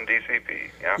the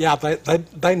ONDCP. Yeah,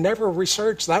 they never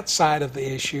research that side of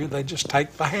the issue. They just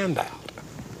take the handout.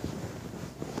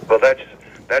 Well,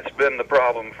 that's been the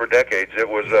problem for decades. It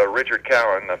was Richard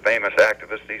Cowan, the famous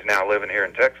activist. He's now living here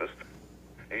in Texas.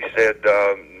 He said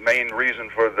main reason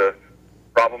for the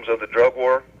problems of the drug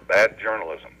war, bad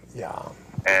journalism. Yeah.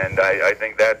 And I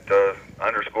think that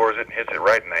underscores it and hits it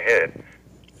right in the head.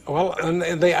 Well, and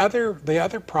the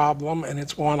other problem, and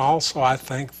it's one also I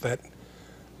think that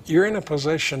you're in a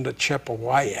position to chip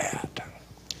away at,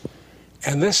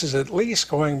 and this is at least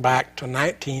going back to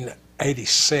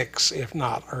 1986, if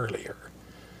not earlier,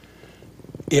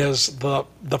 is the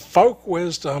folk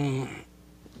wisdom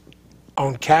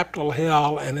on Capitol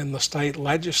Hill and in the state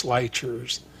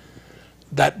legislatures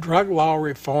that drug law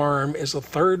reform is a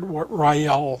third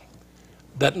rail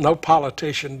that no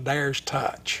politician dares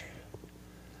touch.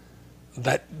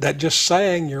 that just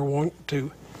saying you want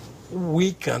to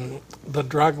weaken the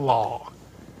drug law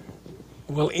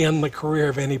will end the career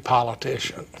of any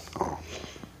politician.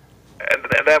 And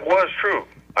that was true,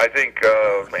 I think,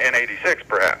 in '86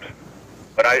 perhaps.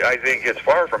 But I think it's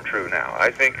far from true now.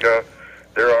 I think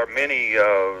there are many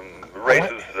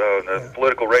races,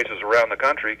 political races around the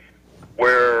country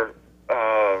where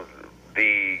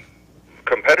the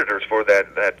competitors for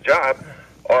that job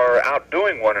are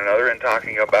outdoing one another and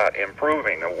talking about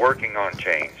improving and working on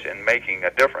change and making a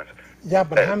difference. Yeah,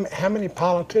 but how many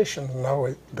politicians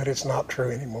know that it's not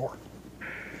true anymore?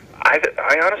 I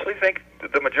honestly think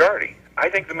the majority. I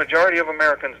think the majority of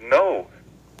Americans know.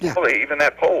 Yeah. Well, even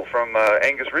that poll from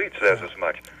Angus Reid says as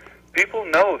much. People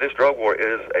know this drug war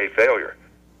is a failure.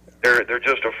 They're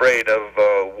just afraid of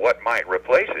what might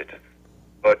replace it.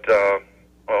 But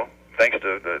well, thanks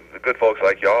to the good folks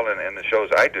like y'all and the shows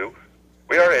I do,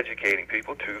 we are educating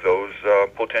people to those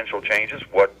potential changes,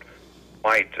 what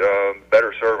might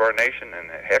better serve our nation and,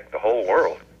 heck, the whole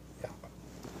world. Yeah.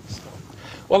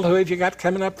 Well, who have you got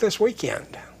coming up this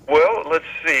weekend? Well, let's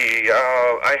see.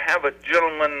 I have a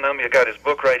gentleman, I got his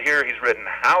book right here. He's written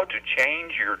How to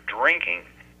Change Your Drinking,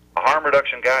 a Harm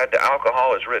Reduction Guide to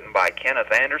Alcohol, is written by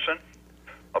Kenneth Anderson.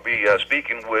 I'll be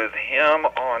speaking with him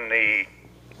on the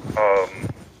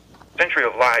Century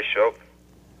of Lies show.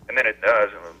 And then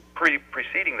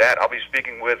preceding that, I'll be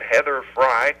speaking with Heather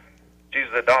Fry. She's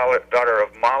the daughter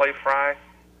of Molly Fry,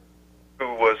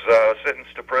 who was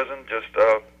sentenced to prison just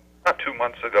about 2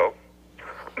 months ago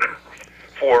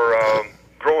for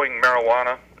growing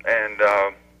marijuana. And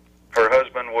her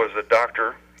husband was a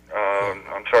doctor.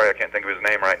 I'm sorry, I can't think of his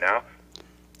name right now.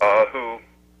 Who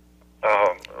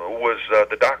was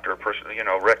the doctor,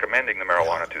 recommending the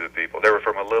marijuana to the people. They were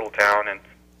from a little town in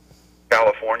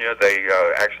California. They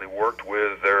actually worked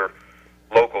with their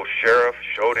local sheriff,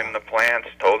 showed him the plants,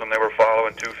 told him they were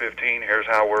following 215. Here's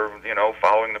how we're,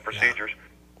 following the procedures.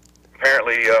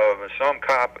 Apparently, some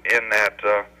cop in that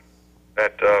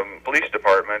police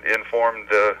department informed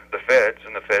the feds,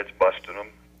 and the feds busted them.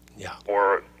 Yeah.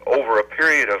 For over a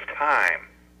period of time,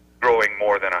 growing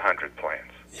more than 100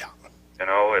 plants. Yeah.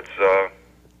 It's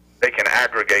they can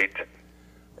aggregate,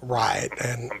 right,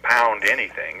 and compound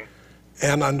anything.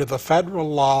 And under the federal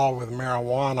law with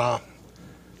marijuana,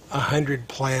 100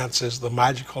 plants is the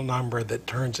magical number that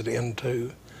turns it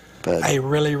into a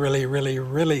really, really, really,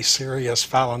 really serious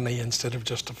felony instead of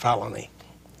just a felony.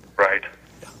 Right.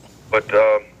 Yeah. But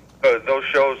those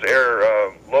shows air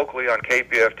locally on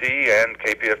KPFT and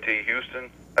KPFT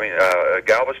Houston,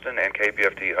 Galveston and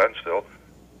KPFT Huntsville.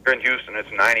 Here in Houston, it's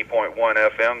 90.1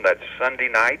 FM. That's Sunday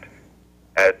night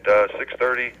at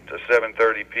 6:30 to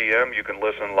 7:30 p.m. You can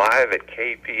listen live at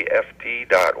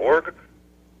kpft.org,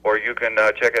 or you can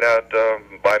check it out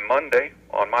by Monday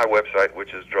on my website,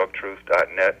 which is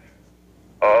drugtruth.net.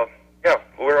 Yeah,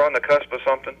 we're on the cusp of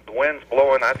something. The wind's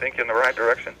blowing, I think, in the right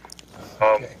direction.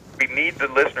 Okay. We need the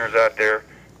listeners out there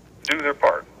do their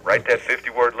part. Write that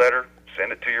 50-word letter,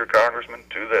 send it to your congressman,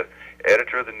 to the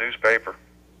editor of the newspaper.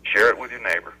 Share it with your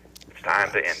neighbor. It's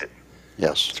time to end it.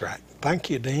 Yes. That's right. Thank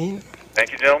you, Dean.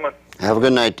 Thank you, gentlemen. Have a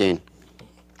good night, Dean.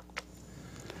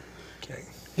 Okay.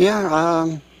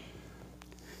 Yeah,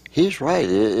 he's right.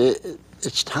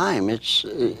 It's time.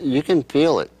 You can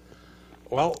feel it.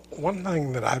 Well, one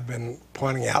thing that I've been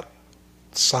pointing out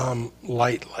some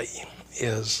lately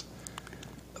is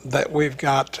that we've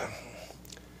got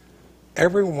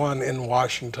everyone in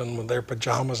Washington with their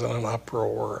pajamas in an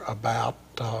uproar about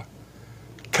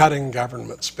cutting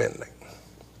government spending.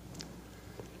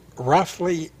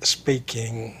 Roughly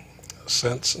speaking,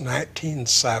 since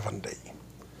 1970,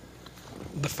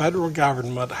 the federal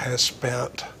government has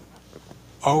spent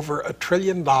over $1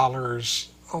 trillion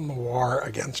on the war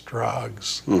against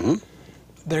drugs. Mm-hmm.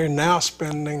 They're now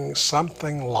spending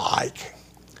something like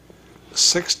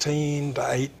 16 to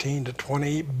 18 to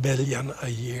 20 billion a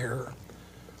year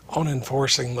on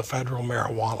enforcing the federal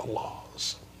marijuana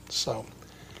laws. So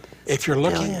if you're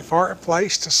looking for a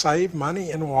place to save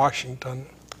money in Washington,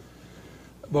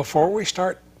 before we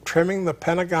start trimming the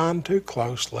Pentagon too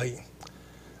closely,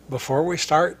 before we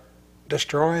start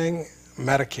destroying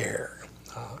Medicare,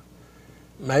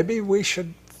 maybe we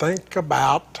should think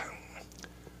about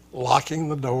locking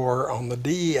the door on the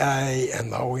DEA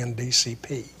and the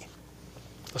ONDCP.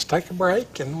 Let's take a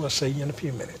break, and we'll see you in a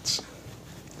few minutes.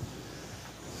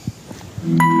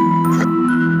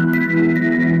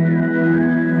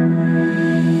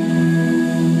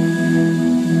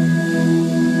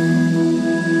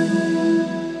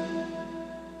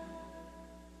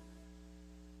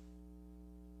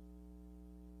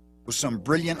 some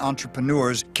brilliant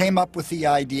entrepreneurs came up with the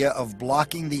idea of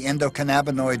blocking the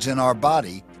endocannabinoids in our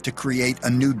body to create a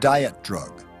new diet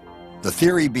drug. The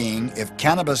theory being, if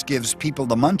cannabis gives people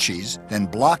the munchies, then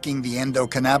blocking the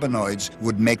endocannabinoids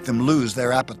would make them lose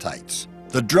their appetites.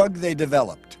 The drug they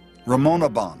developed,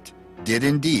 Rimonabant, did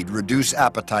indeed reduce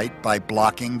appetite by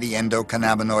blocking the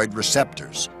endocannabinoid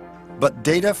receptors. But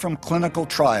data from clinical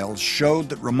trials showed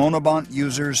that Rimonabant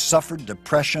users suffered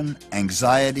depression,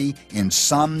 anxiety,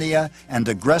 insomnia, and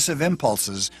aggressive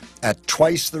impulses at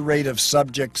twice the rate of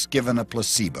subjects given a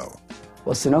placebo.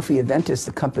 Well, Sanofi-Aventis,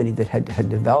 the company that had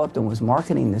developed and was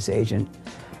marketing this agent,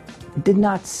 did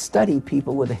not study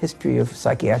people with a history of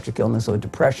psychiatric illness or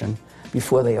depression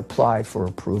before they applied for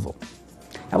approval.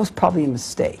 That was probably a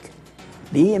mistake.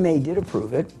 The EMA did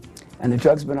approve it, and the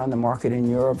drug's been on the market in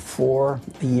Europe for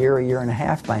a year and a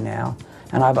half by now.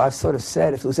 And I've sort of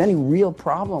said if there was any real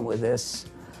problem with this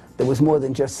that was more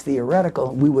than just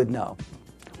theoretical, we would know.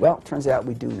 Well, it turns out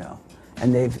we do know.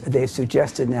 And they've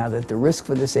suggested now that the risk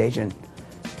for this agent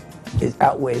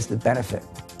outweighs the benefit.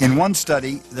 In one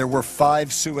study, there were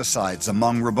 5 suicides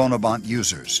among Rimonabant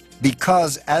users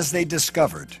because, as they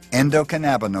discovered,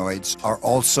 endocannabinoids are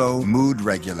also mood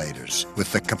regulators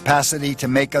with the capacity to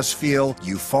make us feel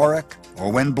euphoric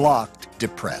or, when blocked,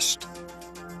 depressed.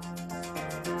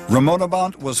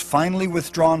 Rimonabant was finally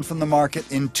withdrawn from the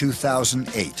market in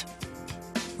 2008.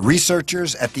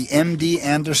 Researchers at the MD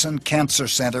Anderson Cancer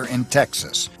Center in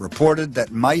Texas reported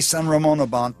that mice on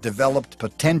Rimonabant developed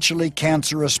potentially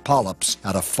cancerous polyps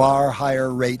at a far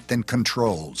higher rate than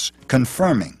controls,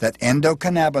 confirming that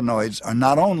endocannabinoids are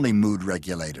not only mood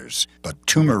regulators, but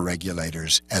tumor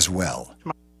regulators as well.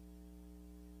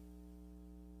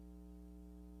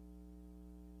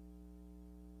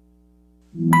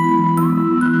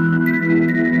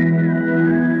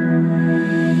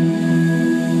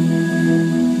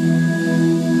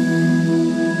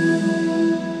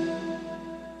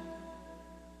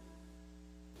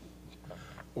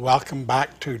 Welcome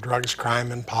back to Drugs,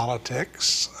 Crime, and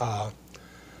Politics.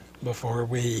 Before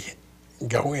we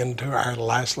go into our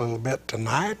last little bit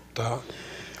tonight,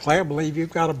 Clay, I believe you've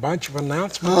got a bunch of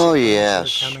announcements. Oh,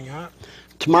 yes. Coming up.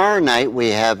 Tomorrow night we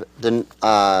have the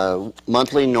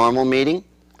monthly NORML meeting.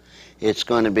 It's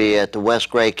going to be at the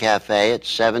West Gray Cafe at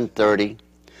 7:30,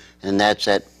 and that's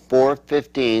at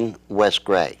 415 West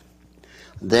Gray.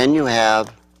 Then you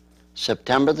have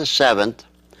September the 7th,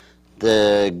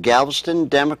 the Galveston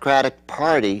Democratic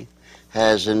Party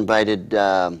has invited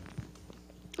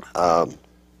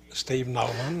Steve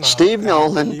Nolan. Steve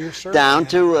Nolan down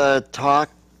to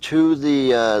talk to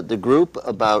the group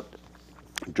about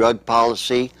drug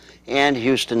policy and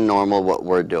Houston NORML, what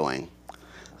we're doing.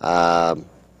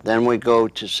 Then we go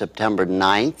to September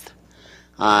 9th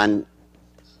on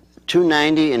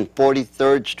 290 and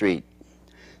 43rd Street.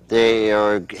 They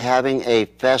are having a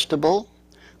festival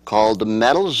called the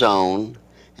Metal Zone,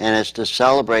 and it's to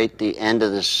celebrate the end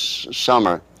of the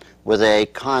summer with a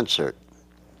concert.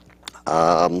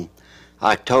 October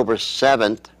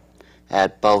 7th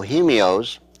at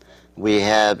Bohemeos, we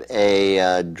have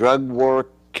a drug war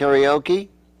karaoke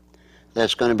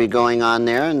that's going to be going on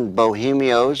there, and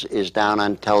Bohemeos is down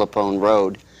on Telephone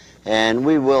Road. And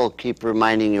we will keep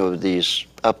reminding you of these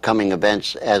upcoming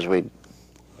events as we,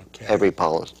 every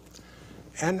policy.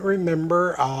 And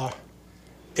remember,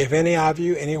 if any of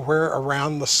you anywhere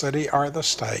around the city or the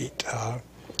state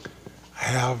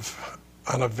have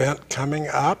an event coming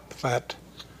up that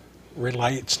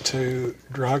relates to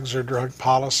drugs or drug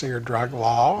policy or drug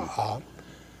law,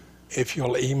 if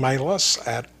you'll email us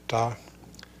at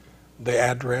the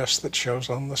address that shows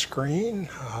on the screen,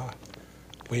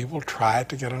 we will try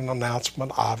to get an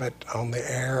announcement of it on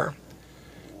the air.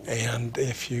 And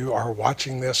if you are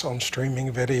watching this on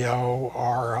streaming video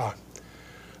or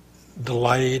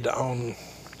delayed on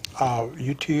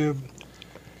YouTube,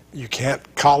 you can't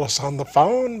call us on the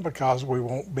phone because we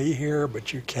won't be here,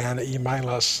 but you can email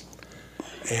us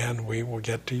and we will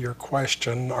get to your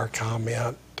question or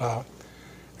comment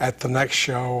at the next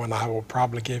show, and I will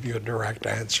probably give you a direct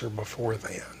answer before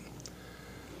then.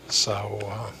 So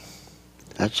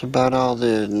that's about all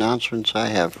the announcements I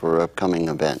have for upcoming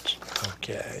events.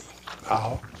 Okay.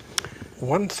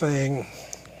 One thing,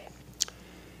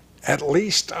 at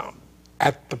least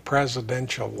at the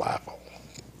presidential level,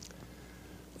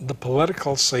 the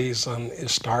political season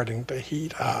is starting to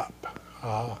heat up.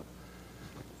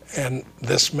 And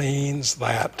this means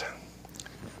that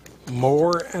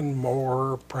more and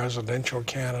more presidential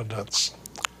candidates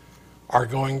are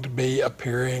going to be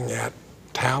appearing at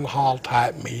town hall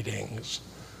type meetings,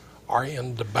 or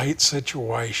in debate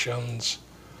situations,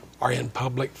 or in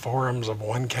public forums of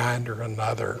one kind or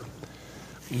another,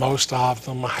 Most of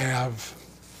them have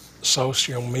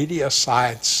social media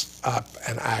sites up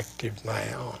and active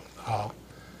now.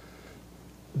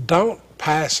 Don't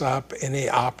pass up any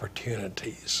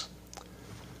opportunities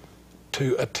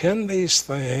to attend these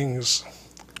things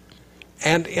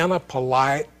and in a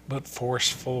polite but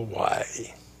forceful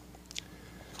way.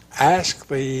 Ask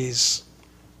these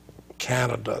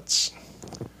candidates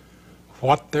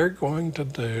what they're going to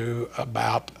do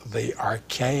about the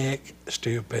archaic,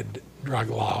 stupid drug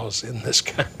laws in this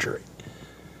country.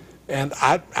 And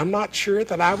I'm not sure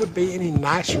that I would be any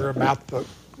nicer about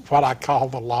what I call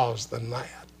the laws than that.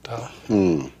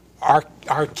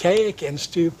 Archaic and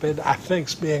stupid, I think,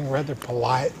 is being rather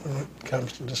polite when it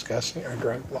comes to discussing our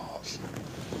drug laws.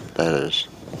 That is.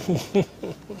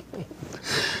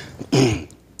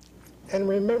 And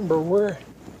remember,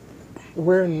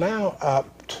 we're now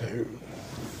up to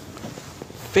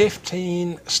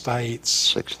 15 states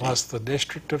 16. plus the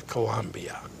District of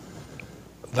Columbia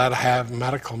that have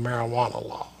medical marijuana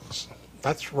laws.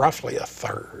 That's roughly a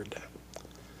third.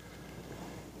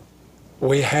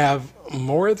 We have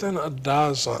more than a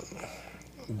dozen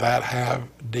that have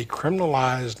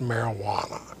decriminalized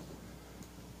marijuana.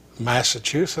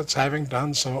 Massachusetts having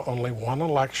done so only one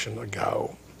election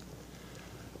ago.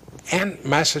 And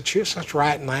Massachusetts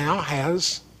right now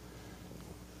has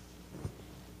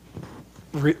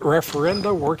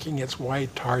referenda working its way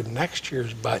toward next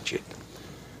year's budget,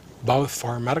 both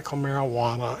for medical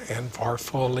marijuana and for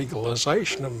full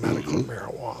legalization of medical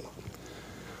marijuana.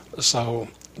 So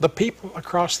the people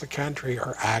across the country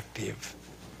are active.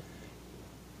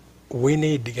 We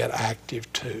need to get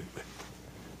active too.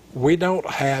 We don't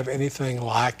have anything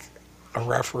like a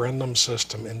referendum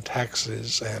system in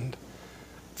Texas, and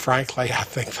frankly, I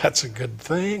think that's a good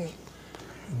thing,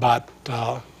 but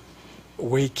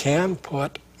we can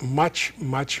put much,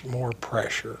 much more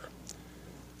pressure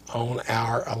on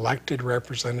our elected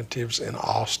representatives in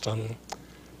Austin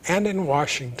and in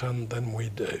Washington than we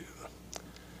do.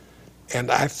 And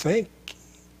I think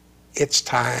it's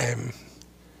time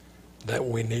that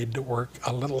we need to work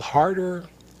a little harder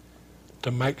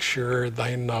to make sure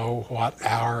they know what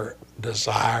our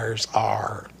desires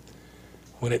are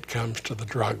when it comes to the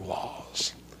drug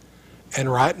laws.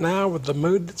 And right now, with the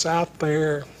mood that's out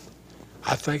there,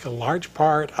 I think a large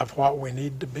part of what we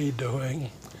need to be doing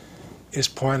is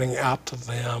pointing out to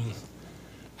them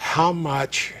how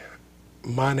much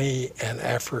money and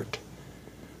effort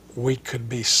we could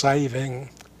be saving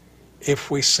if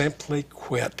we simply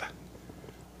quit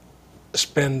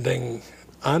spending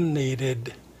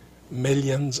unneeded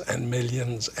millions and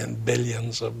millions and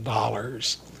billions of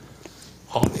dollars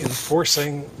on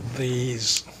enforcing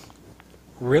these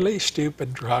really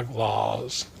stupid drug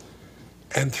laws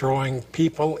and throwing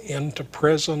people into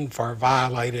prison for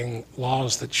violating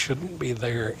laws that shouldn't be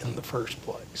there in the first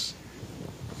place.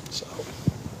 So,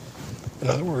 in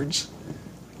other words,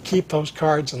 keep those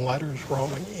cards and letters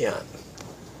rolling in.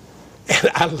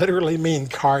 And I literally mean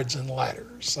cards and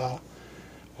letters.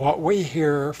 What we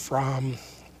hear from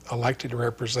elected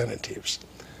representatives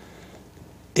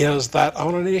is that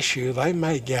on an issue they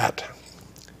may get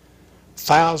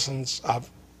thousands of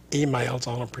emails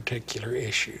on a particular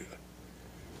issue.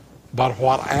 But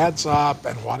what adds up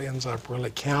and what ends up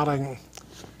really counting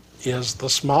is the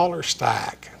smaller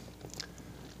stack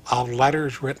of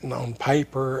letters written on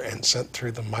paper and sent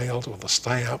through the mail with a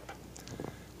stamp,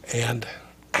 and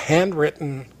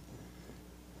handwritten,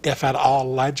 if at all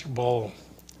legible,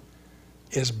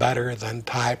 is better than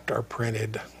typed or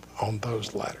printed on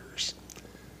those letters.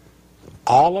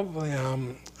 All of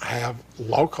them have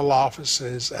local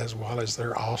offices as well as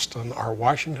their Austin or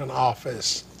Washington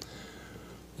office.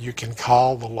 You can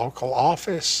call the local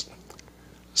office,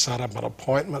 set up an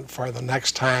appointment for the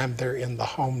next time they're in the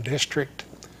home district,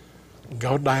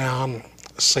 go down,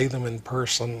 see them in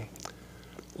person,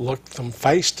 look them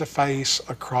face to face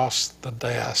across the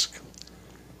desk,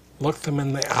 look them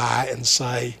in the eye and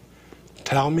say,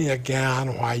 "Tell me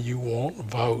again why you won't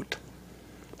vote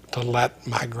to let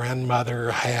my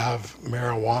grandmother have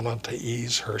marijuana to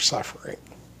ease her suffering."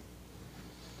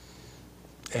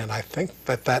 And I think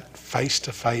that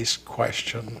face-to-face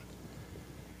question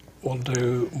will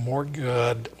do more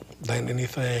good than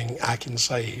anything I can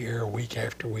say here week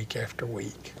after week after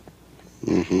week.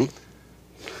 Mm-hmm.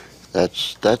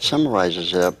 That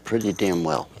summarizes it up pretty damn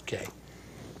well. Okay.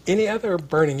 Any other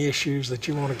burning issues that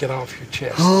you want to get off your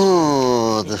chest?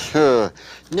 Oh,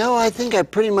 no, I think I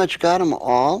pretty much got them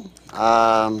all.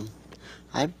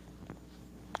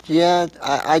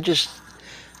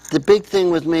 The big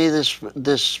thing with me,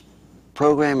 this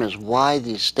program, is why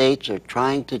these states are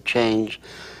trying to change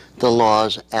the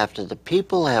laws after the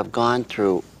people have gone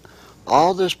through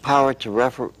all this power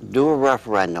to do a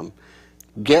referendum,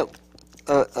 get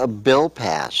a bill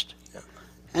passed,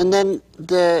 and then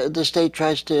the state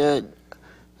tries to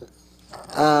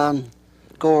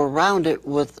go around it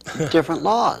with different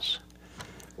laws.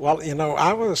 Well, you know,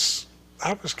 I was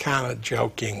kind of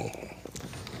joking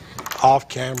off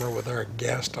camera with our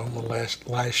guest on the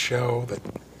last show that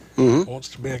wants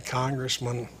to be a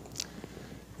congressman,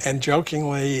 and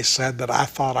jokingly said that I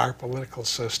thought our political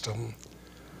system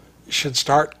should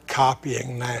start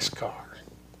copying NASCAR.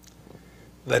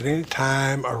 That any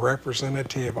time a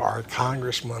representative or a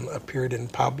congressman appeared in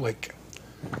public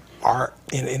or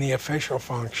in any official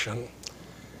function,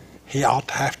 he ought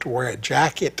to have to wear a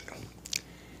jacket,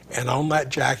 and on that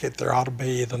jacket there ought to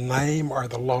be the name or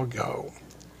the logo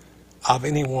of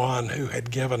anyone who had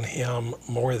given him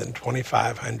more than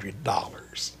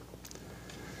 $2,500.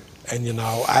 And you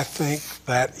know, I think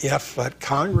that if that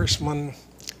congressman,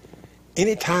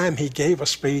 anytime he gave a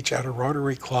speech at a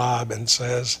Rotary Club and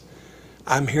says,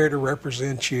 "I'm here to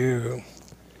represent you,"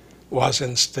 was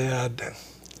instead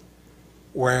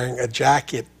wearing a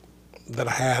jacket that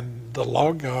had the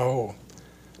logo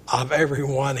of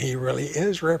everyone he really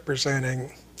is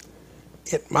representing,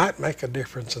 it might make a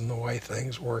difference in the way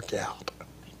things work out.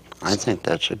 I think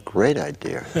that's a great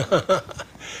idea.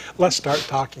 Let's start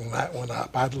talking that one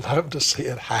up. I'd love to see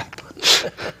it happen.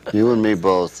 You and me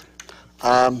both.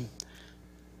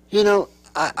 You know,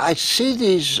 I see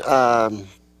these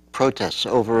protests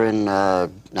over in,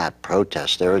 not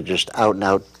protests, they were just out and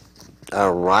out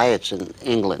riots in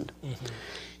England.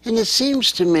 And it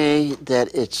seems to me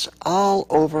that it's all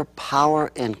over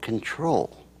power and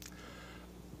control.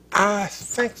 I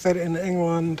think that in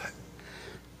England,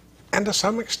 and to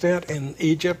some extent in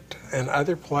Egypt and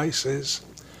other places,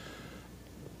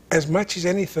 as much as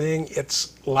anything,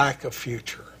 it's lack of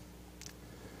future.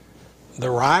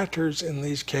 The rioters in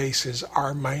these cases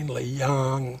are mainly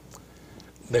young.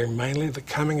 They're mainly the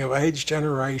coming of age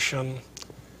generation.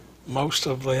 Most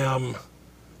of them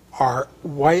are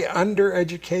way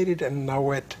undereducated and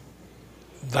know it.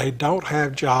 They don't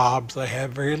have jobs. They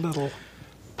have very little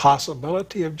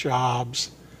possibility of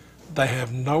jobs. They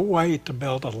have no way to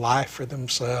build a life for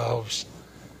themselves.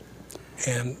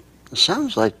 And it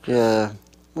sounds like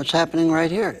what's happening right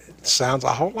here. It sounds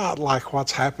a whole lot like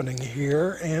what's happening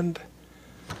here. And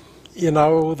you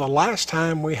know, the last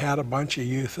time we had a bunch of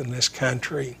youth in this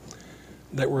country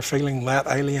that were feeling that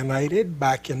alienated,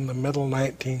 back in the middle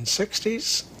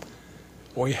 1960s,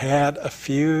 we had a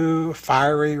few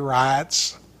fiery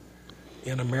riots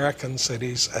in American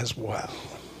cities as well.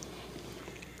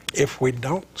 If we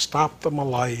don't stop the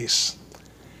malaise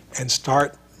and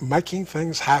start making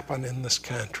things happen in this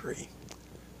country,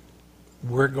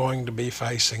 we're going to be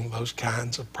facing those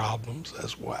kinds of problems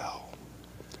as well.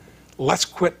 Let's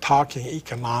quit talking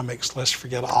economics. Let's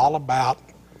forget all about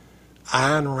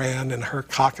Ayn Rand and her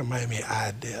cockamamie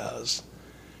ideas,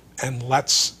 and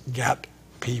let's get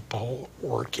people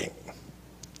working.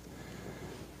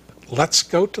 Let's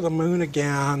go to the moon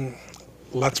again.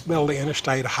 Let's build the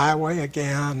interstate highway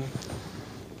again.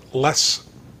 Let's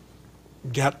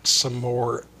get some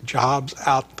more jobs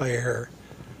out there,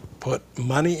 put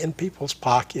money in people's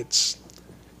pockets,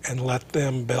 and let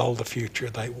them build the future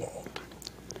they want.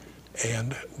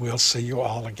 And we'll see you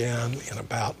all again in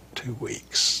about 2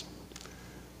 weeks.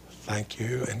 Thank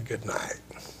you and good night.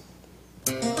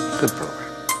 Good program.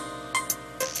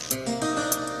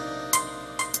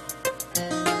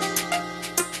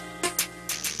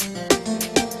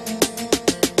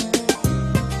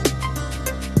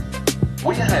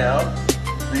 We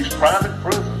have these private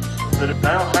prisons that have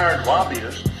now hired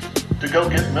lobbyists to go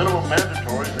get minimum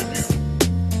mandatories and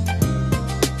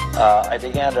I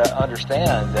began to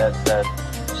understand that the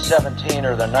 17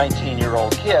 or the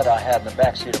 19-year-old kid I had in the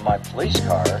backseat of my police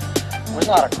car was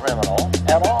not a criminal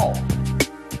at all.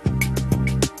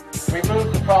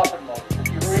 Remove the profit motive. If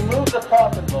you remove the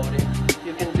profit motive,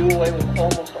 you can do away with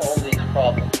almost all these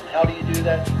problems. And how do you do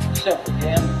that? Simple. You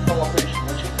end prohibition,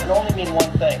 which can only mean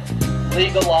one thing.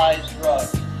 Legalize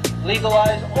drugs.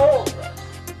 Legalize all drugs.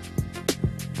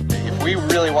 If we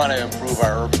really want to improve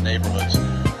our urban neighborhoods,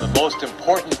 the most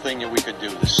important thing that we could do,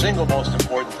 the single most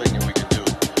important thing that we could do,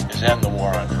 is end the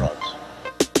war on drugs.